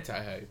getting the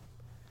anti-hype.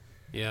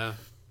 Yeah,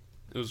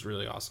 it was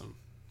really awesome.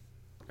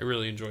 I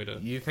really enjoyed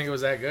it. You think it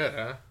was that good,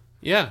 huh?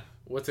 Yeah.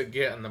 What's it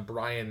get on the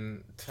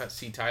Brian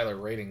C. Tyler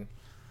rating?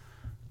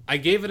 I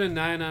gave it a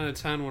 9 out of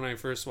 10 when I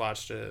first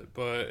watched it,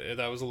 but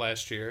that was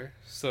last year,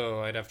 so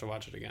I'd have to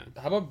watch it again.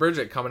 How about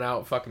Bridget coming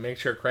out fucking make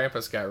sure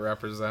Krampus got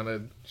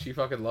represented? She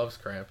fucking loves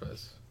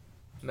Krampus.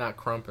 Not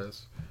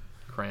Krampus.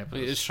 Krampus.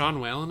 Wait, is Sean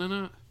Whalen in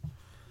it?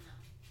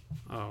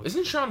 Oh.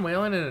 Isn't Sean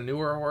Whalen in a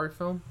newer horror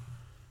film?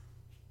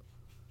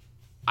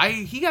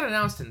 He got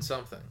announced in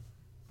something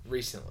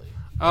recently.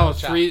 Oh,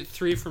 three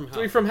from Hell.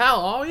 3 from Hell.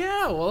 Oh,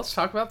 yeah. Well, let's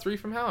talk about 3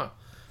 from Hell.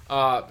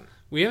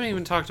 We haven't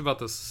even talked about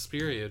the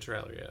Suspiria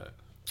trailer yet.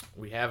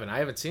 We haven't. I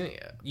haven't seen it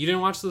yet. You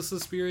didn't watch the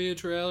Suspiria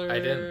trailer? I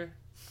didn't.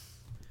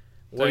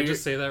 Did I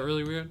just say that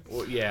really weird?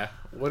 Well, yeah.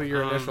 What are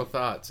your initial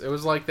thoughts? It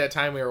was like that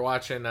time we were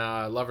watching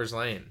Lover's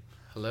Lane.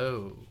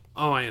 Hello.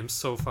 Oh, I am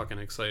so fucking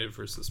excited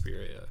for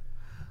Suspiria.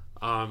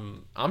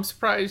 I'm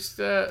surprised.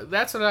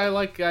 That's what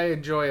I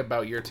enjoy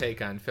about your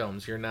take on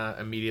films. You're not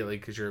immediately,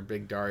 because you're a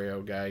big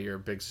Dario guy, you're a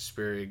big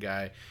Suspiria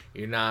guy.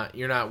 You're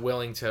not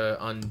willing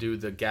to undo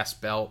the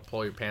guest belt,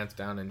 pull your pants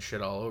down, and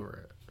shit all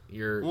over it.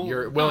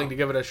 You're willing to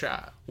give it a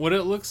shot. What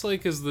it looks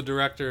like is the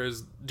director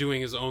is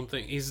doing his own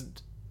thing.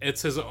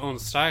 It's his own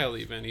style.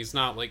 Even he's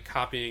not like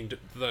copying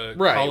the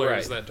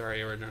colors that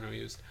Dario Argento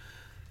used.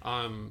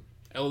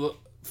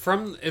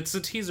 It's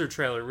a teaser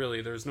trailer,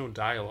 really. There's no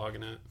dialogue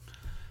in it,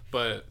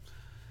 but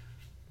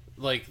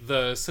like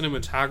the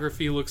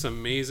cinematography looks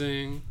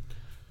amazing.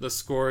 The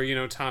score,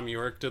 Tom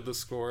York did the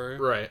score,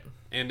 right?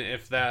 And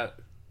if that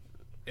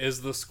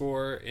is the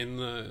score in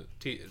the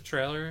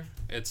trailer,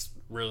 it's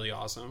really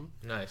awesome.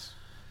 Nice.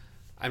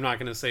 I'm not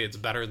going to say it's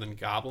better than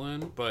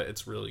Goblin, but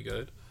it's really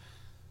good.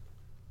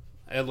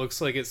 It looks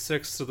like it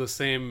sticks to the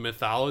same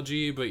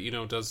mythology, but,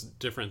 does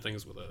different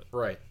things with it.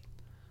 Right.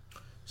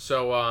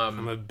 So,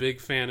 I'm a big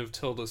fan of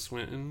Tilda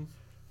Swinton.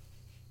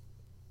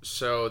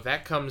 So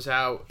that comes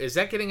out... Is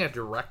that getting a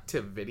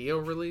direct-to-video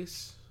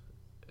release?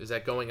 Is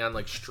that going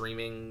on,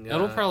 streaming?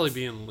 It'll probably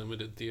be in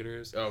limited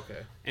theaters. Okay.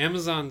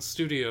 Amazon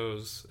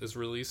Studios is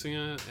releasing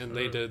it, and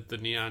they did The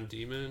Neon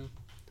Demon,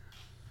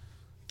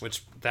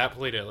 which that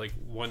played at,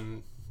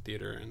 one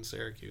theater in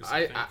Syracuse,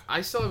 I think.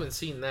 I still haven't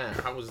seen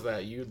that. How was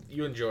that? You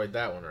enjoyed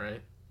that one,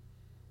 right?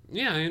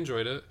 Yeah, I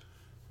enjoyed it.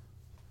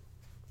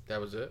 That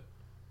was it?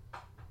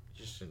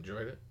 You just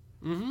enjoyed it?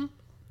 Mm-hmm.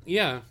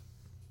 Yeah.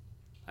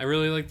 I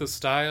really like the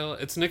style.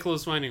 It's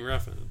Nicholas Winding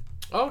Refn.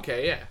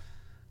 Okay, yeah.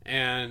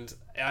 And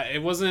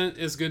it wasn't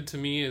as good to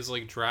me as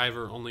like Drive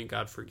or Only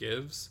God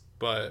Forgives,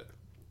 but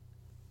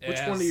which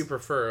one do you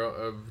prefer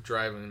of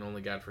Drive and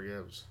Only God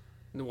Forgives?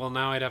 Well,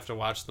 now I'd have to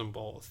watch them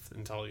both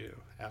and tell you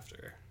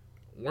after.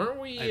 Weren't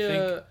we?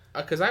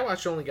 Because I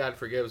watched Only God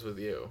Forgives with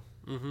you,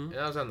 and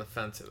I was on the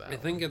fence of that. I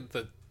think at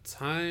the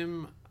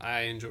time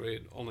I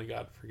enjoyed Only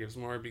God Forgives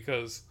more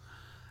because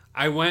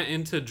I went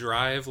into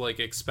Drive like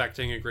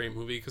expecting a great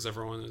movie because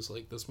everyone is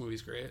like, this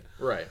movie's great.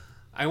 Right.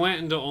 I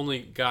went into Only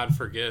God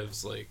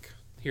Forgives like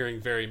hearing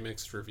very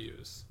mixed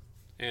reviews,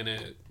 and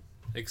it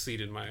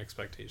exceeded my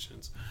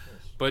expectations.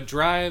 But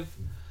Drive,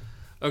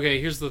 okay,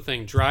 here's the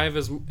thing: Drive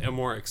is a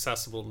more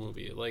accessible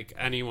movie. Like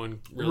anyone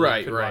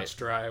really could watch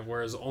Drive,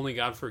 whereas Only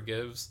God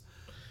Forgives,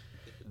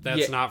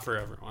 that's not for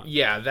everyone.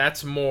 Yeah,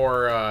 that's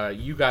more.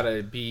 You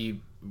gotta be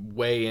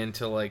way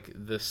into like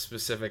the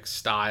specific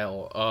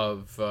style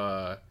of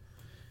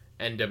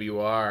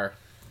NWR.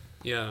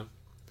 Yeah.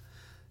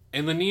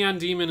 And the Neon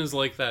Demon is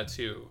like that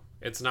too.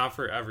 It's not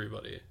for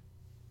everybody.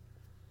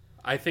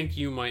 I think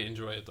you might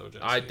enjoy it though,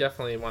 Jesse. I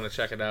definitely want to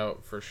check it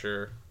out for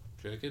sure.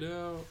 Check it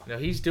out. Now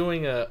he's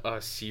doing a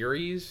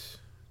series,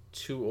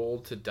 Too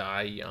Old to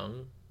Die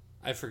Young.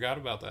 I forgot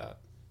about that.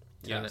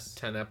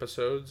 10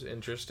 episodes.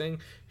 Interesting.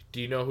 Do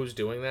you know who's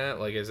doing that?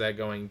 Like, is that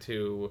going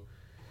to...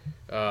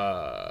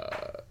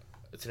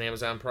 it's an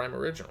Amazon Prime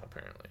original,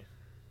 apparently.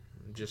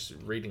 I'm just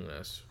reading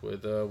this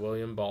with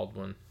William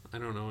Baldwin. I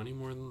don't know any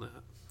more than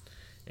that.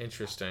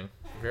 Interesting.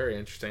 Very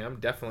interesting. I'm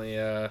definitely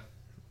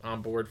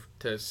on board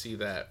to see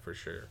that for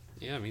sure.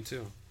 Yeah, me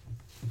too.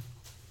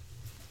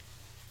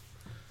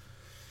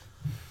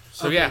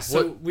 So okay, yeah,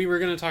 so we were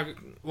gonna talk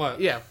what?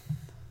 Yeah.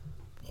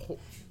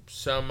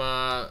 Some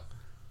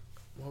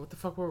what the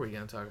fuck were we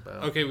gonna talk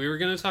about? Okay, we were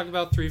gonna talk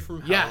about 3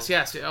 from Hell.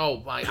 Yes.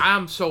 Oh my! I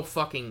am so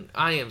fucking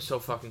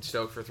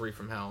stoked for 3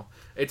 from Hell.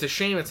 It's a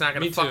shame it's not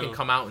gonna fucking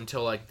come out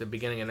until like the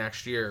beginning of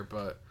next year,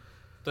 but.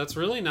 That's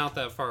really not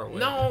that far away.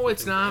 No,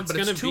 it's not, but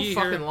it's too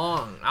fucking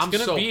long. It's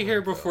going to be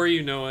here before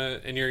you know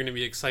it, and you're going to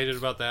be excited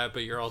about that,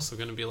 but you're also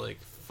going to be like,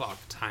 fuck,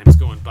 time's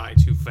going by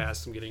too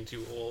fast, I'm getting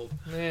too old.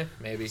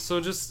 Maybe. So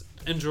just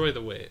enjoy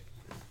the wait.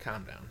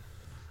 Calm down.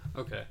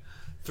 Okay.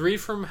 3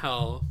 from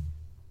Hell,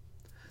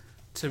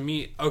 to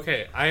me,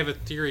 okay, I have a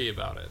theory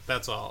about it,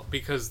 that's all,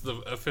 because the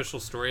official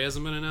story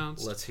hasn't been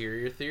announced. Let's hear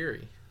your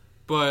theory.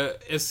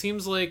 But it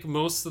seems like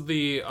most of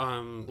the...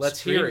 Let's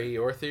hear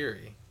your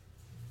theory.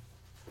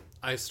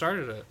 I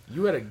started it.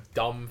 You had a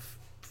dumb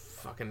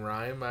fucking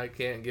rhyme. I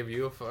can't give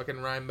you a fucking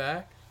rhyme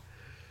back.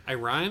 I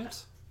rhymed?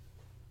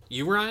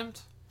 You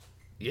rhymed?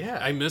 Yeah.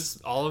 I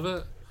missed all of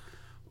it?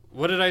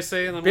 What did I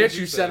say? And then Bitch,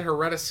 you said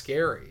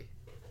Hereditary.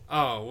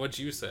 Oh, what'd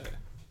you say?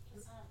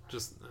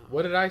 Just no.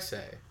 What did I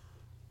say?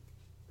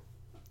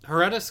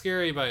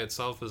 Hereditary by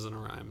itself isn't a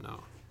rhyme,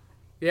 no.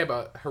 Yeah,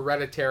 but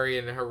Hereditary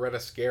and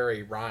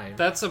Hereditary rhyme.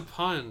 That's a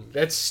pun.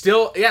 That's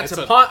still... Yeah, it's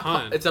a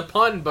pun. It's a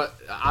pun, but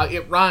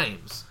it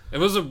rhymes. It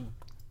was a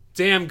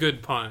damn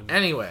good pun.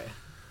 Anyway.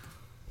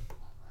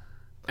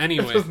 It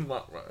does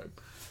not rhyme.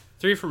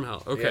 3 from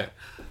Hell. Okay.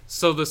 Yeah.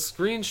 So the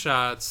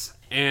screenshots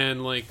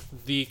and like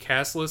the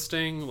cast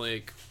listing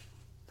like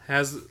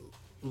has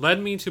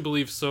led me to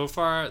believe so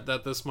far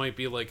that this might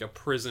be like a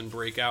prison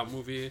breakout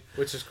movie,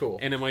 which is cool.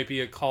 And it might be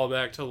a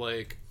callback to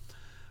like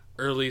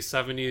early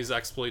 70s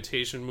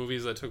exploitation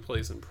movies that took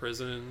place in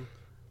prison.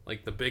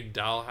 Like The Big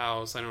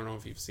Dollhouse. I don't know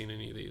if you've seen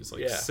any of these.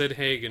 Like Sid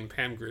Haig and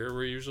Pam Grier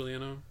were usually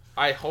in them.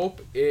 I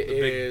hope it the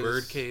is... Big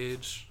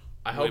Birdcage.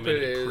 I hope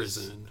it is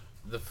prison.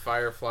 The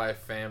Firefly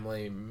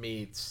family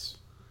meets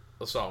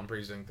Assault on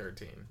Precinct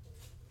 13.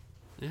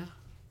 Yeah.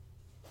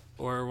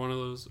 Or one of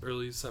those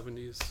early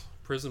 70s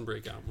prison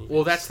breakout movies.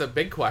 Well, that's the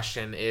big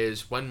question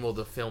is when will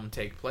the film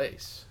take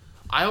place?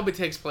 I hope it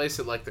takes place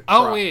at like the...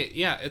 Oh, wait.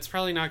 Yeah, it's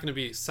probably not going to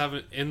be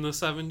in the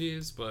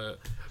 70s, but...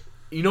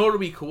 You know what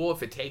would be cool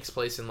if it takes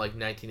place in like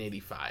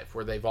 1985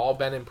 where they've all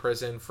been in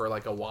prison for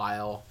like a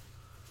while.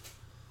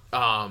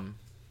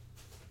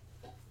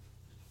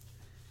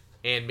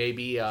 And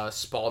maybe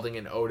Spaulding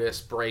and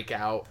Otis break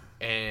out,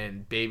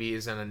 and Baby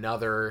is in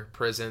another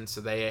prison,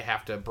 so they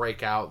have to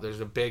break out.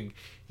 There's a big,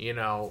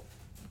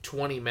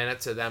 20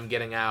 minutes of them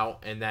getting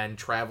out, and then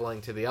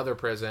traveling to the other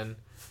prison,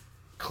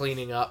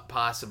 cleaning up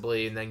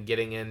possibly, and then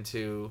getting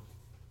into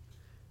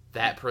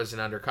that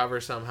prison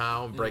undercover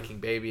somehow, and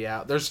breaking Baby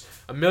out. There's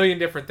a million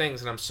different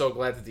things, and I'm so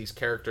glad that these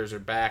characters are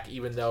back,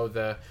 even though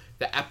the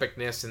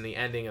epicness and the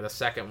ending of the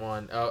second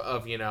one,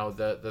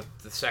 the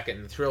second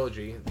in the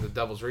trilogy, The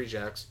Devil's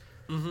Rejects,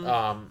 you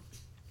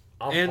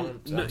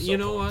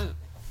know what?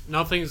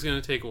 Nothing's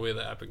going to take away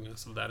the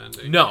epicness of that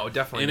ending. No,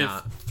 definitely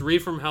not. And if 3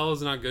 from Hell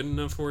is not good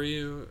enough for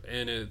you,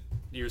 and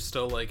you're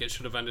still like, it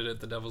should have ended at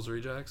The Devil's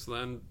Rejects,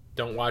 then...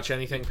 Don't watch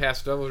anything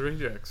past Devil's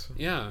Rejects.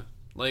 Yeah.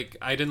 Like,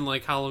 I didn't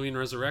like Halloween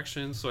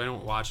Resurrection, so I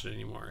don't watch it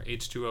anymore.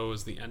 H2O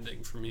is the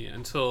ending for me,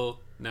 until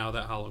now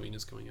that Halloween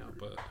is coming out.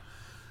 But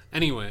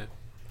anyway,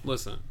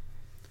 listen.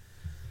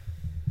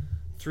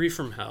 3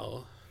 from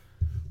Hell.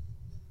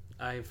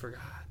 I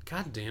forgot.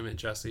 God damn it,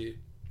 Jesse.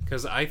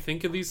 Because I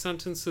think of these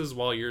sentences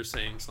while you're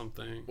saying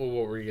something. Well,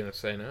 what were you going to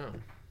say now?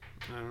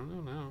 I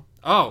don't know.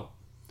 Oh,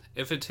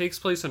 if it takes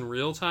place in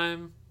real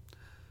time,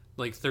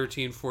 like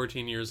 13,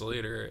 14 years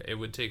later, it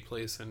would take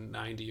place in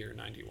 90 or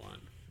 91.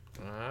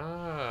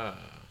 Ah.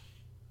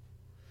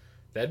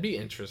 That'd be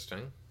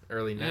interesting.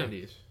 Early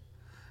 90s.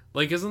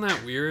 Like, isn't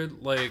that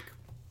weird? Like,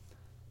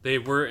 they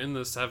were in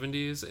the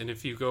 70s, and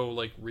if you go,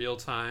 like, real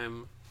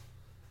time,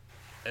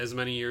 as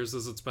many years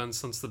as it's been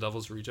since The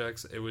Devil's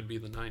Rejects, it would be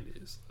the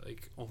 90s.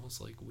 Like,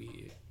 almost like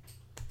we...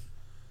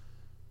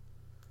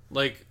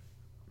 Like,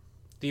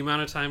 the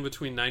amount of time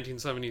between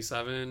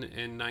 1977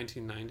 and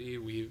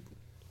 1990,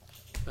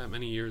 that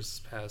many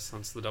years passed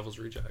since The Devil's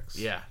Rejects.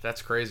 Yeah,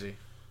 that's crazy.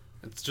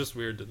 It's just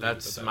weird to think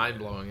That's that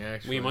mind-blowing,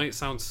 actually. We might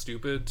sound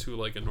stupid to,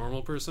 like, a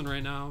normal person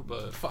right now,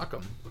 but... Fuck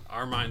them.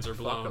 Our minds are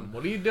blown. Fuck them.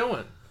 What are you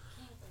doing?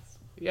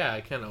 Yeah,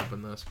 I can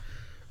open this.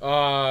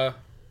 What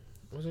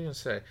was I going to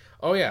say?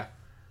 Oh, yeah.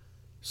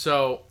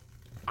 So,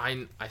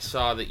 I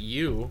saw that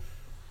you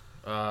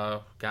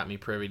got me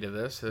privy to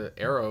this.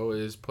 Arrow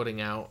is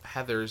putting out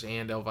Heathers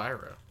and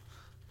Elvira.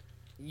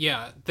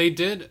 Yeah, they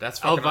did. That's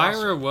fucking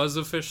Elvira awesome. was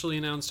officially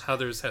announced.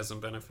 Heathers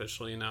hasn't been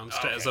officially announced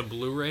Okay. as a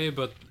Blu-ray,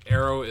 but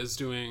Arrow is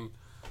doing...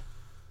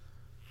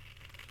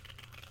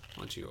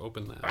 Why don't you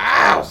open that?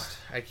 Ow!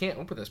 I can't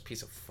open this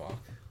piece of fuck.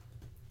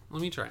 Let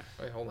me try.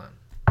 Wait, hold on.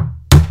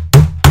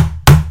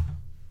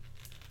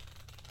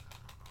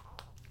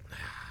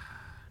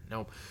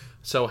 Nope.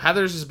 So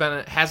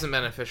Heathers hasn't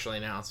been officially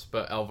announced,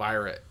 but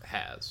Elvira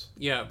has.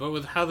 Yeah, but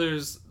with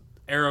Heathers,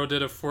 Arrow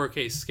did a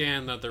 4K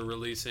scan that they're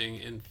releasing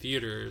in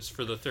theaters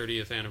for the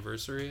 30th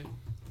anniversary.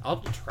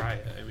 I'll try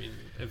it. I mean,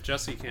 if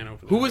Jesse can't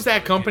open it... Who was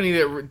that company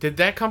did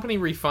that company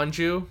refund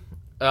you?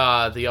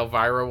 The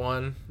Elvira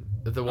one?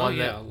 The one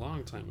a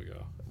long time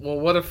ago. Well,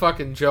 what a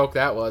fucking joke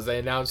that was. They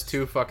announced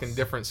 2 fucking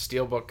different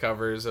steelbook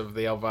covers of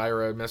the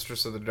Elvira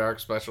Mistress of the Dark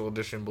Special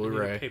Edition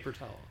Blu-ray. I need a paper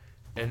towel.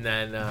 And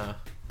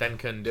then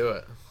couldn't do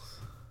it.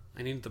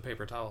 I need the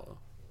paper towel.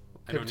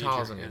 Paper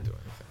towel isn't going to do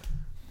anything.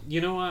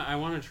 You know what? I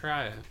want to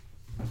try it.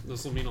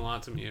 This will mean a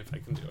lot to me if I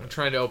can do I'm it.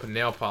 trying to open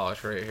nail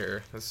polish right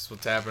here. This is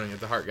what's happening at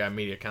the Heart Guy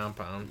Media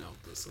compound. No,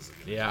 this isn't.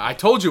 Yeah, I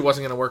told you it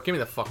wasn't going to work. Give me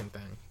the fucking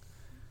thing.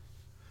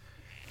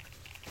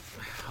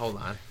 Hold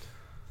on.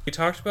 We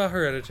talked about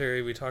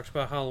Hereditary. We talked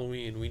about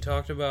Halloween. We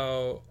talked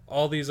about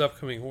all these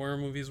upcoming horror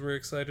movies we're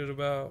excited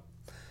about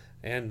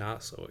and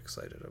not so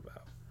excited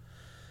about.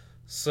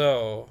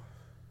 So,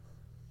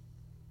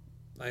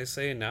 I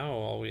say now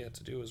all we have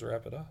to do is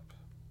wrap it up.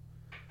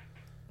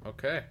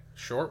 Okay.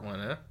 Short one,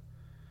 huh?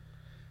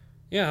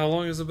 Yeah, how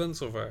long has it been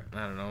so far?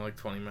 I don't know, like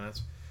 20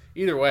 minutes.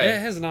 Either way. It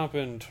has not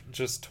been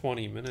just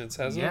 20 minutes,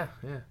 has it? Yeah.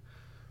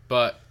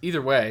 But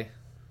either way,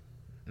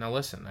 now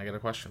listen, I got a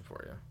question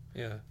for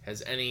you. Yeah.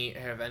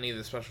 Have any of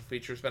the special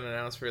features been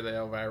announced for the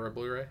Elvira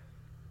Blu-ray?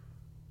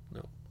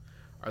 No.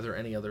 Are there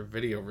any other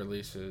video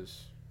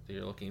releases that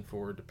you're looking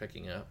forward to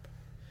picking up?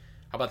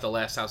 How about the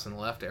Last House on the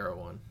Left Arrow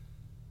one?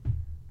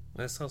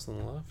 Last House on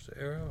the Left,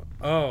 Arrow?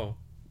 Oh,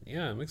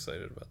 yeah, I'm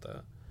excited about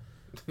that.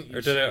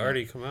 Or did it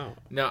already come out?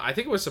 No, I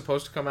think it was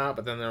supposed to come out,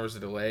 but then there was a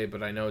delay.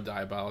 But I know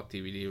Diabolic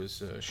DVD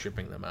was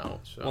shipping them out.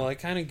 So. Well, I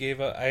kind of gave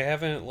up. I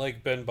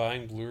haven't been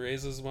buying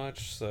Blu-rays as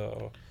much,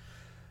 so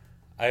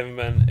I haven't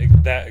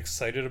been that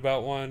excited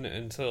about one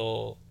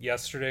until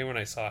yesterday when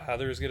I saw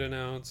Heathers get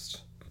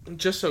announced.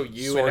 Just so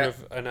you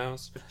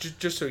announced.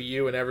 Just so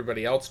you and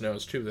everybody else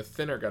knows too, The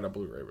Thinner got a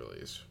Blu-ray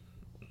release.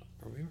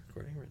 Are we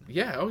recording right now?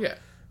 Yeah. Oh yeah.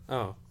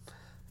 Oh,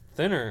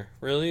 Thinner.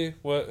 Really?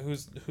 What?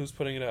 Who's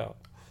putting it out?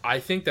 I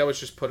think that was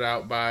just put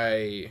out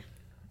by...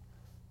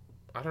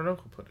 I don't know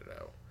who put it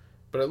out.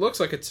 But it looks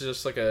like it's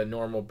just like a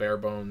normal bare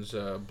bones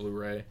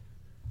Blu-ray.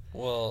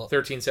 Well...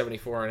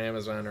 $13.74 on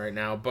Amazon right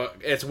now. But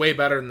it's way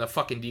better than the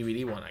fucking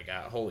DVD one I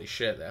got. Holy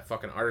shit, that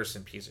fucking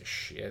artisan piece of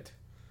shit.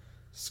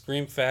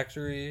 Scream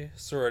Factory,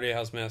 Sorority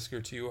House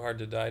Massacre 2, Hard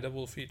to Die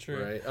double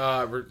feature.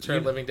 Right. Return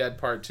of the Living Dead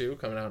Part 2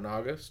 coming out in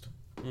August.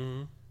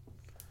 Mm-hmm.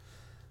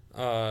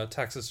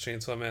 Texas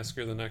Chainsaw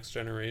Massacre: The Next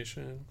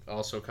Generation.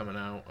 Also coming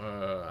out.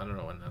 I don't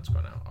know when that's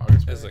going out.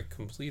 August. As a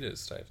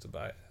completist, I have to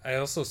buy it. I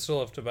also still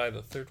have to buy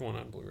the third one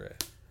on Blu-ray.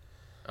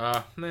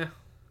 Nah.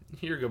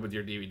 You're good with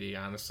your DVD,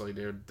 honestly,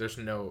 dude. There's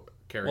no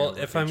carryover. Well,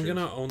 if I'm features.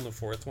 gonna own the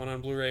fourth one on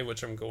Blu-ray,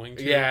 which I'm going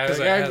to, yeah,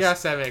 I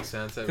guess that makes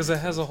sense. Because it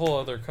has a whole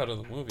other cut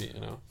of the movie,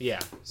 you know.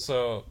 Yeah.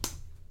 So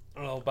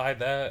I'll buy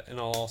that, and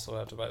I'll also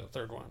have to buy the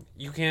third one.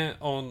 You can't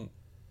own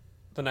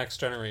The Next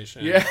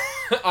Generation. Yeah.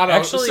 On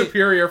a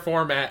superior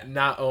format,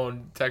 not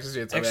own Texas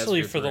Chainsaw Massacre.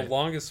 Actually, for the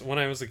longest, when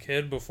I was a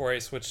kid, before I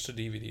switched to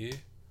DVD,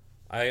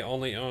 I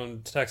only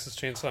owned Texas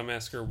Chainsaw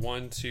Massacre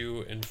 1,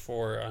 2, and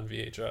 4 on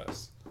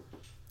VHS.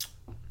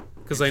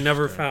 Because I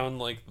never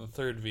found, the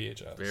third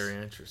VHS. Very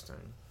interesting.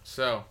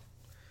 So,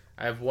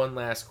 I have one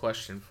last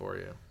question for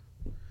you.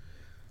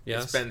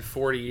 Yes? It's been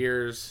 40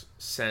 years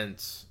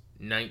since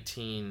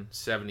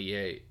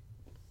 1978.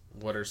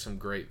 What are some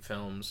great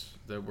films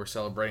that we're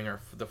celebrating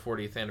the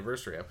 40th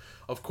anniversary of?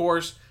 Of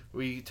course,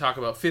 we talk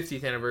about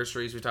 50th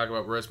anniversaries. We talk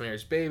about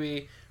Rosemary's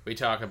Baby. We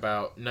talk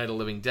about Night of the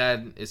Living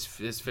Dead. It's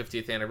his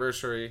 50th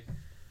anniversary,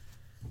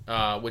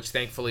 which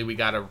thankfully we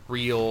got a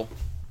real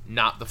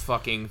not the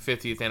fucking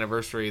 50th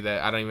anniversary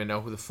that I don't even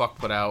know who the fuck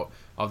put out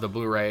of the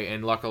Blu-ray.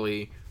 And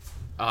luckily,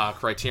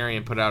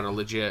 Criterion put out a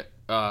legit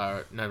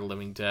Night of the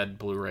Living Dead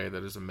Blu-ray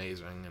that is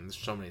amazing, and there's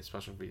so many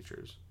special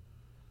features.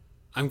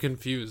 I'm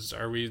confused.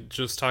 Are we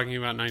just talking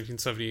about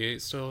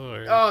 1978 still?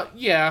 Or?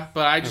 Yeah,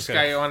 but I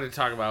Okay. wanted to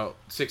talk about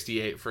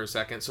 68 for a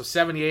second. So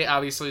 78,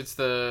 obviously, it's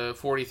the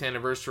 40th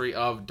anniversary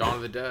of Dawn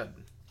of the Dead.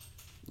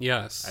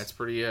 Yes. That's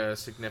pretty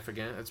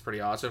significant. That's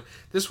pretty awesome.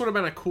 This would have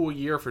been a cool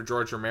year for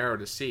George Romero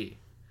to see.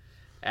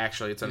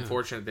 Actually, it's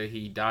unfortunate that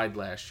he died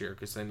last year,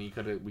 because then he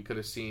could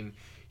have seen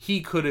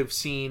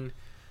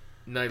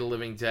Night of the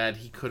Living Dead.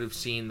 He could have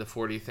seen the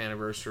 40th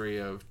anniversary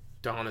of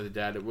Dawn of the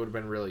Dead. It would have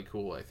been really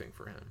cool, I think,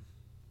 for him.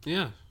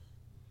 Yeah.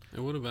 It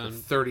would have been. The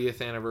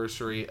 30th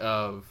anniversary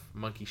of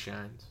Monkey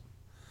Shines.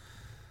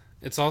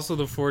 It's also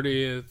the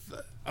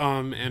 40th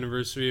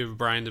anniversary of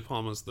Brian De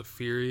Palma's The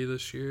Fury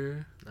this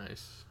year.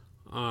 Nice.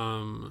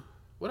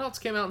 What else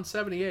came out in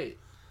 78?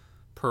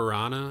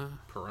 Piranha.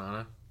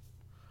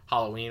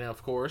 Halloween,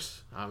 of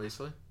course,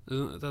 obviously.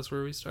 That's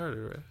where we started,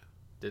 right?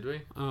 Did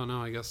we? Oh,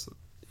 no, I guess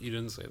you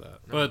didn't say that.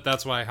 No. But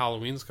that's why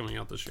Halloween's coming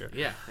out this year.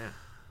 Yeah.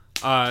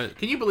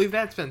 Can you believe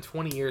that? It's been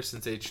 20 years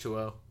since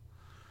H2O.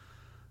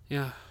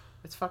 Yeah.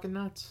 It's fucking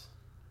nuts.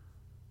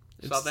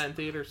 Saw that in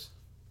theaters.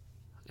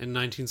 In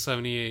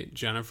 1978,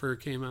 Jennifer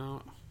came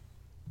out.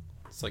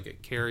 It's like a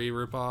Carrie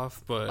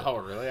ripoff, but... Oh,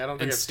 really? I don't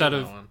think instead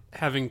I've of seen that one.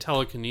 having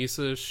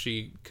telekinesis,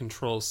 she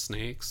controls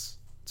snakes.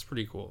 It's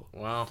pretty cool.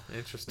 Wow,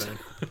 interesting.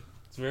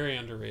 It's very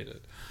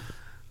underrated.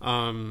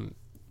 Are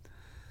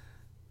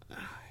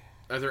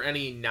there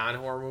any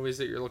non-horror movies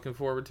that you're looking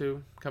forward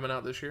to coming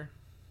out this year?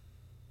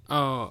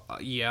 Oh,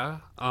 yeah.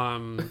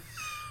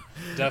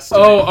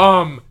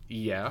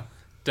 Yeah.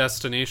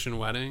 Destination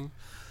Wedding.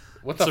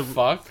 What the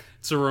fuck?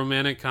 It's a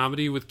romantic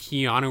comedy with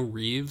Keanu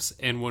Reeves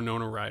and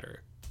Winona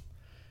Ryder.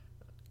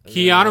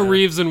 Keanu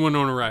Reeves and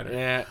Winona Ryder.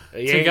 Yeah.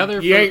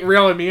 You ain't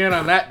reeling me in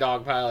on that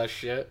dog pile of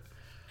shit.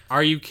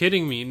 Are you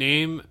kidding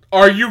me?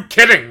 Are you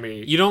kidding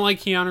me? You don't like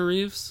Keanu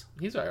Reeves?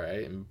 He's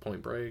alright in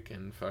Point Break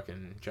and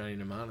fucking Johnny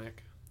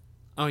Mnemonic.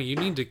 Oh, you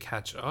need to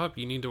catch up.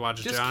 You need to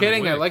watch Just John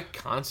kidding, Wick. I like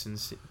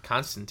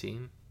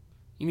Constantine.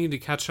 You need to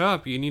catch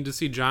up. You need to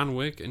see John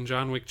Wick and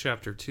John Wick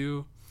Chapter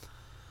 2.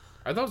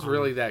 Are those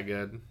really that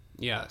good?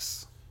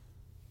 Yes.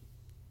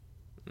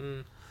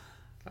 I'll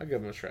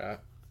give them a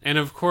shot. And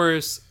of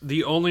course,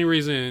 the only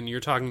reason you're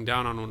talking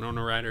down on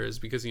Winona Ryder is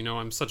because you know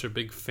I'm such a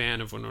big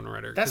fan of Winona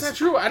Ryder. That's not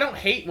true. I don't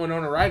hate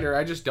Winona Ryder.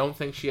 I just don't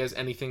think she has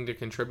anything to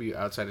contribute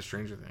outside of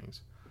Stranger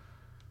Things.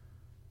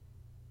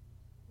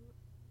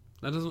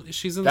 That doesn't.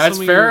 She's in That's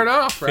some fair of your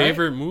enough, right?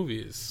 favorite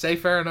movies. Say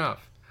fair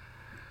enough.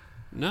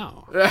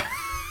 No.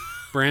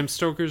 Bram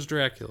Stoker's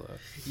Dracula.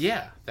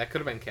 Yeah, that could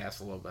have been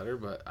cast a little better,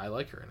 but I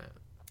like her in it.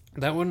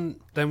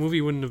 That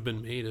movie wouldn't have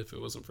been made if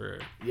it wasn't for her.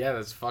 Yeah,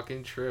 that's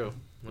fucking true.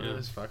 That Yeah.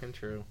 is fucking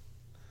true.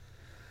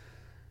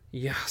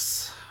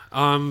 Yes.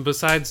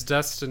 Besides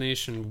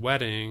Destination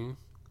Wedding,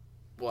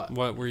 What?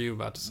 what were you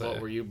about to say?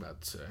 What were you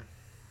about to say?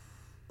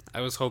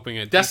 I was hoping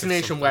I'd think of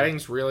Destination something.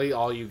 Wedding's really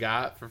all you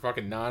got for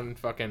fucking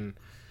non-fucking...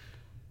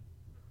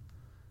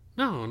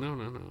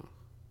 No.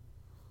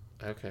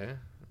 Okay.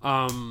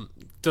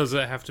 Does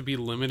it have to be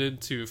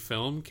limited to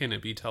film? Can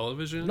it be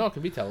television? No, it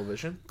can be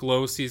television.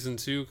 Glow Season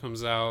 2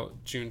 comes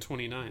out June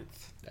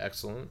 29th.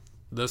 Excellent.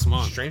 This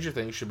month. Stranger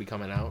Things should be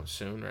coming out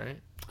soon, right?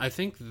 I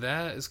think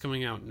that is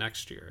coming out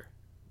next year.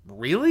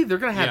 Really? They're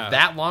gonna have Yeah.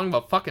 that long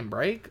of a fucking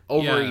break?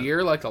 Over a Yeah.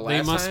 year like the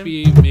last They must time?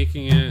 be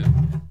making it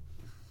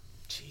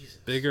Jesus.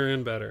 bigger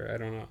and better. I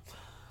don't know.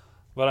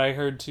 But I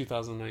heard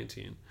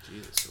 2019.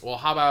 Jesus. Well,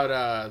 how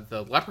about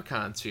the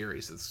Leprechaun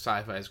series that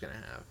Sci-Fi is gonna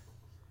have?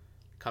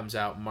 Comes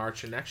out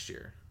March of next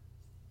year.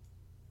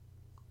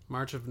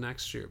 March of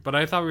next year. But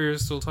I thought we were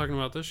still talking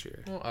about this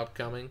year. Well,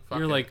 upcoming.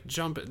 You're like,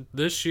 jump it.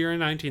 This year,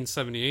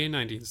 1978,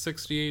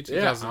 1968,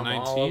 yeah, I'm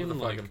 2019. all over the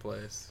like, fucking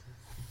place.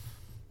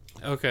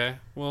 okay,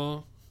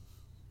 well,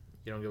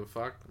 You don't give a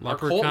fuck.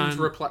 Mark Leprechaun.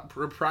 Holton's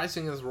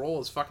reprising his role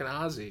as fucking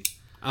Ozzy.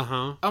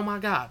 uh-huh. Oh my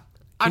god.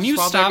 Can you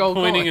stop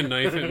pointing a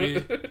knife at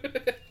me?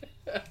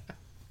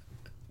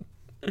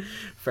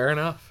 Fair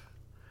enough.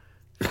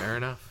 Fair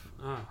enough.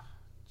 Oh,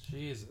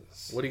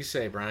 Jesus. What do you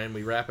say, Brian?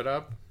 We wrap it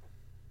up?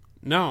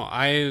 No,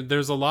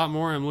 there's a lot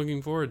more I'm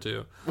looking forward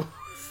to.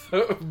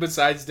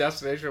 Besides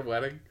Destination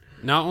Wedding?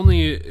 Not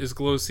only is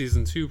Glow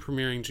Season 2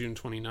 premiering June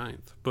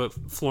 29th, but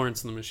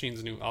Florence and the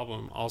Machine's new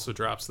album also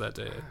drops that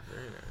day.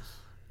 Very nice.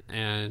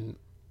 And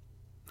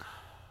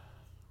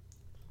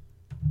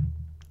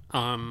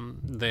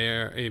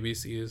their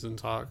ABC is in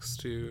talks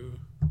to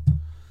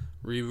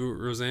reboot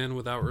Roseanne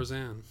without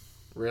Roseanne.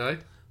 Really?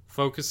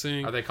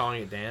 Focusing, Are they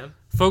calling it Dan?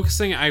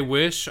 I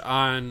wish,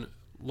 on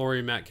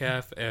Laurie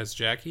Metcalf as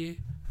Jackie,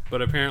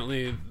 but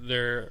apparently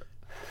they're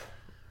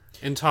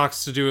in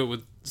talks to do it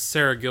with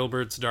Sarah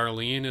Gilbert's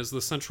Darlene as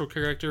the central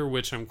character,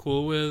 which I'm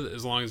cool with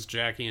as long as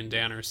Jackie and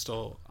Dan are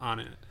still on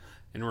it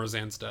and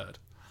Roseanne's dead.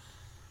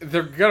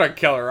 they're gonna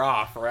kill her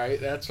off, right?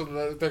 That's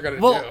what they're gonna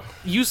do. Well,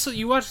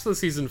 you watched the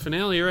season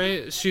finale,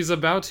 right? She's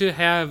about to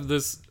have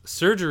this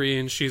surgery,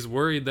 and she's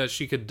worried that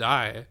she could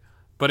die,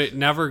 but it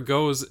never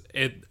goes.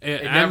 It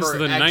ends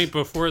the night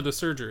before the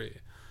surgery,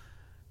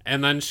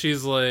 and then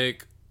she's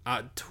like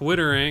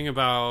twittering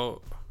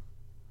about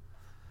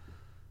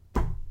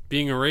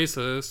being a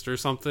racist or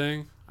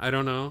something. I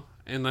don't know,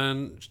 and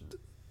then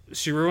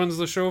she ruins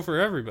the show for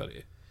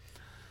everybody.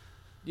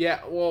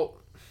 Yeah, well,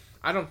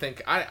 I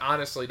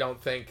honestly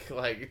don't think,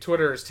 like,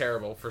 Twitter is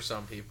terrible for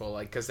some people,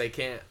 like, because they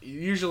can't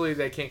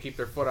keep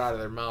their foot out of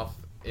their mouth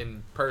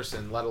in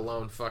person, let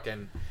alone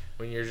fucking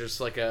when you're just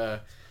like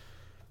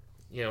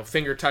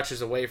finger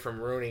touches away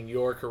from ruining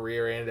your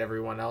career and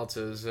everyone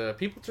else's.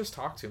 People just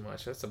talk too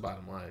much. That's the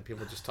bottom line.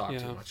 People just talk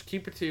too much.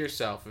 Keep it to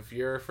yourself. If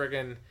you're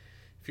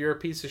a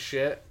piece of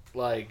shit,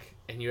 like,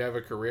 and you have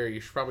a career, you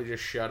should probably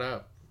just shut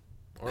up.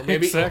 Or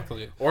maybe,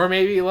 exactly. Or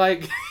maybe,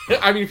 like,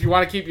 I mean, if you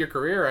want to keep your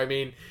career, I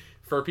mean,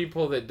 for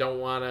people that don't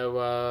want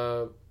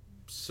to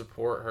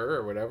support her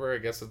or whatever, I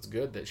guess it's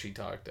good that she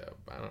talked up.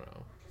 I don't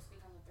know. Just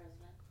become the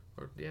president.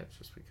 Or, yeah,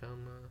 just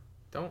become,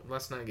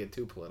 let's not get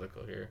too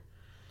political here.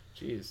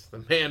 Jeez. The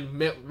man,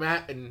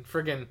 Matt, and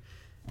friggin'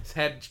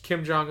 had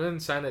Kim Jong-un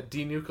sign a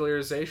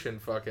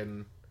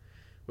denuclearization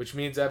which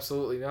means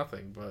absolutely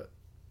nothing, but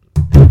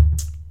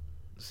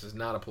this is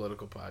not a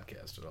political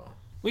podcast at all.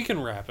 We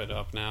can wrap it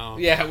up now.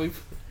 Yeah,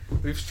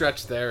 we've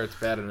stretched there. It's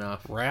bad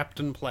enough.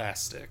 Wrapped in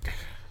plastic.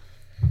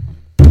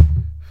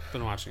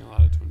 Been watching a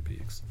lot of Twin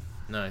Peaks.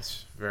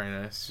 Nice. Very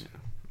nice.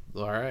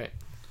 Yeah. All right.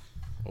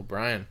 Well,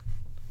 Brian,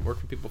 where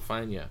can people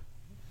find you?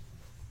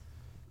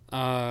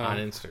 On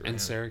Instagram.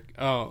 And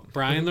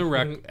Brian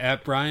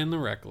at Brian the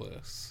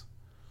Reckless.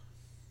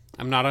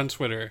 I'm not on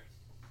Twitter.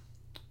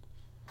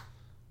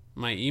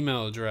 My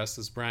email address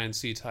is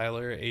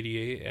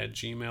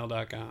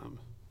brianctyler88@gmail.com.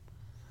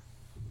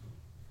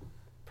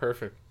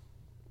 Perfect.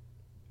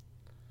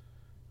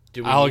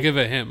 I'll give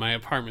a hint. My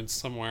apartment's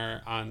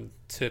somewhere on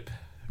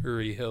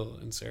Tippery Hill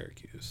in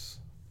Syracuse.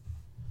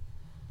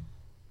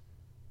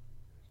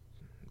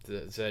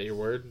 Is that your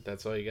word?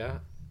 That's all you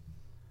got?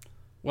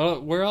 Well,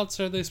 where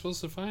else are they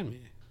supposed to find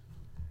me?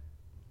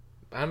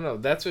 I don't know. I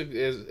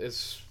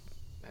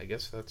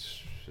guess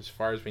that's as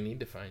far as we need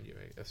to find you,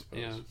 I suppose.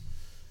 Yeah.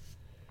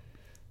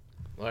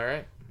 All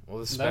right.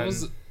 Well,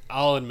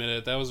 I'll admit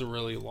it. That was a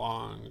really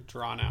long,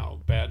 drawn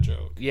out, bad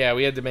joke. Yeah,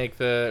 we had to make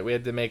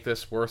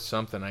this worth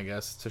something. I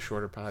guess it's a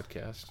shorter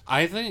podcast.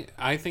 I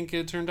think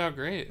it turned out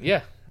great.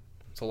 Yeah,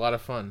 it's a lot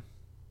of fun.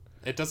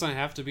 It doesn't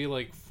have to be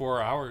like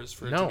 4 hours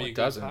for it to be a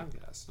good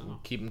podcast.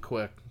 No. Keep them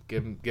quick.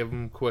 Give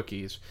them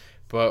quickies.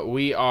 But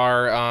we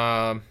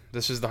are.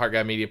 This is the Heart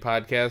God Media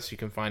podcast. You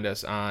can find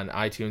us on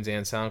iTunes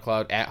and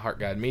SoundCloud at Heart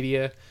God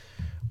Media.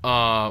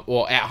 At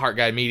Heart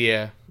God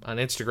Media on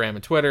Instagram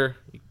and Twitter.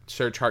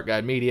 Search Heart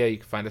God Media. You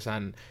can find us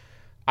on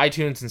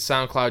iTunes and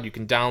SoundCloud. You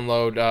can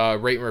download,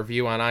 rate and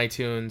review on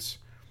iTunes.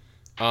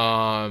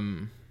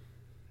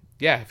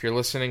 If you're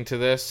listening to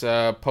this,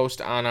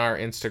 post on our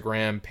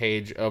Instagram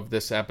page of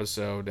this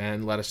episode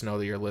and let us know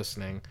that you're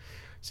listening.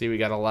 See, we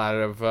got a lot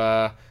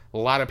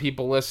of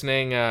people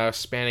listening,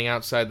 spanning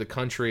outside the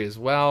country as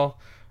well.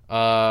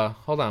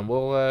 Hold on,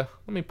 let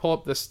me pull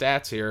up the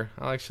stats here.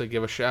 I'll actually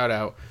give a shout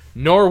out.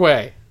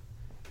 Norway.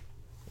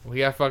 We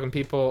got fucking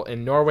people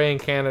in Norway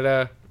and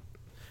Canada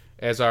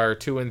as our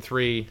 2 and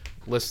 3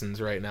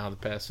 listens right now the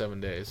past 7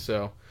 days.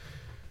 So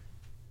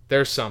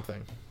there's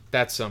something.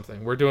 That's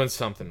something. We're doing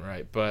something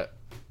right. But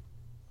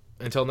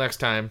until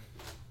next time.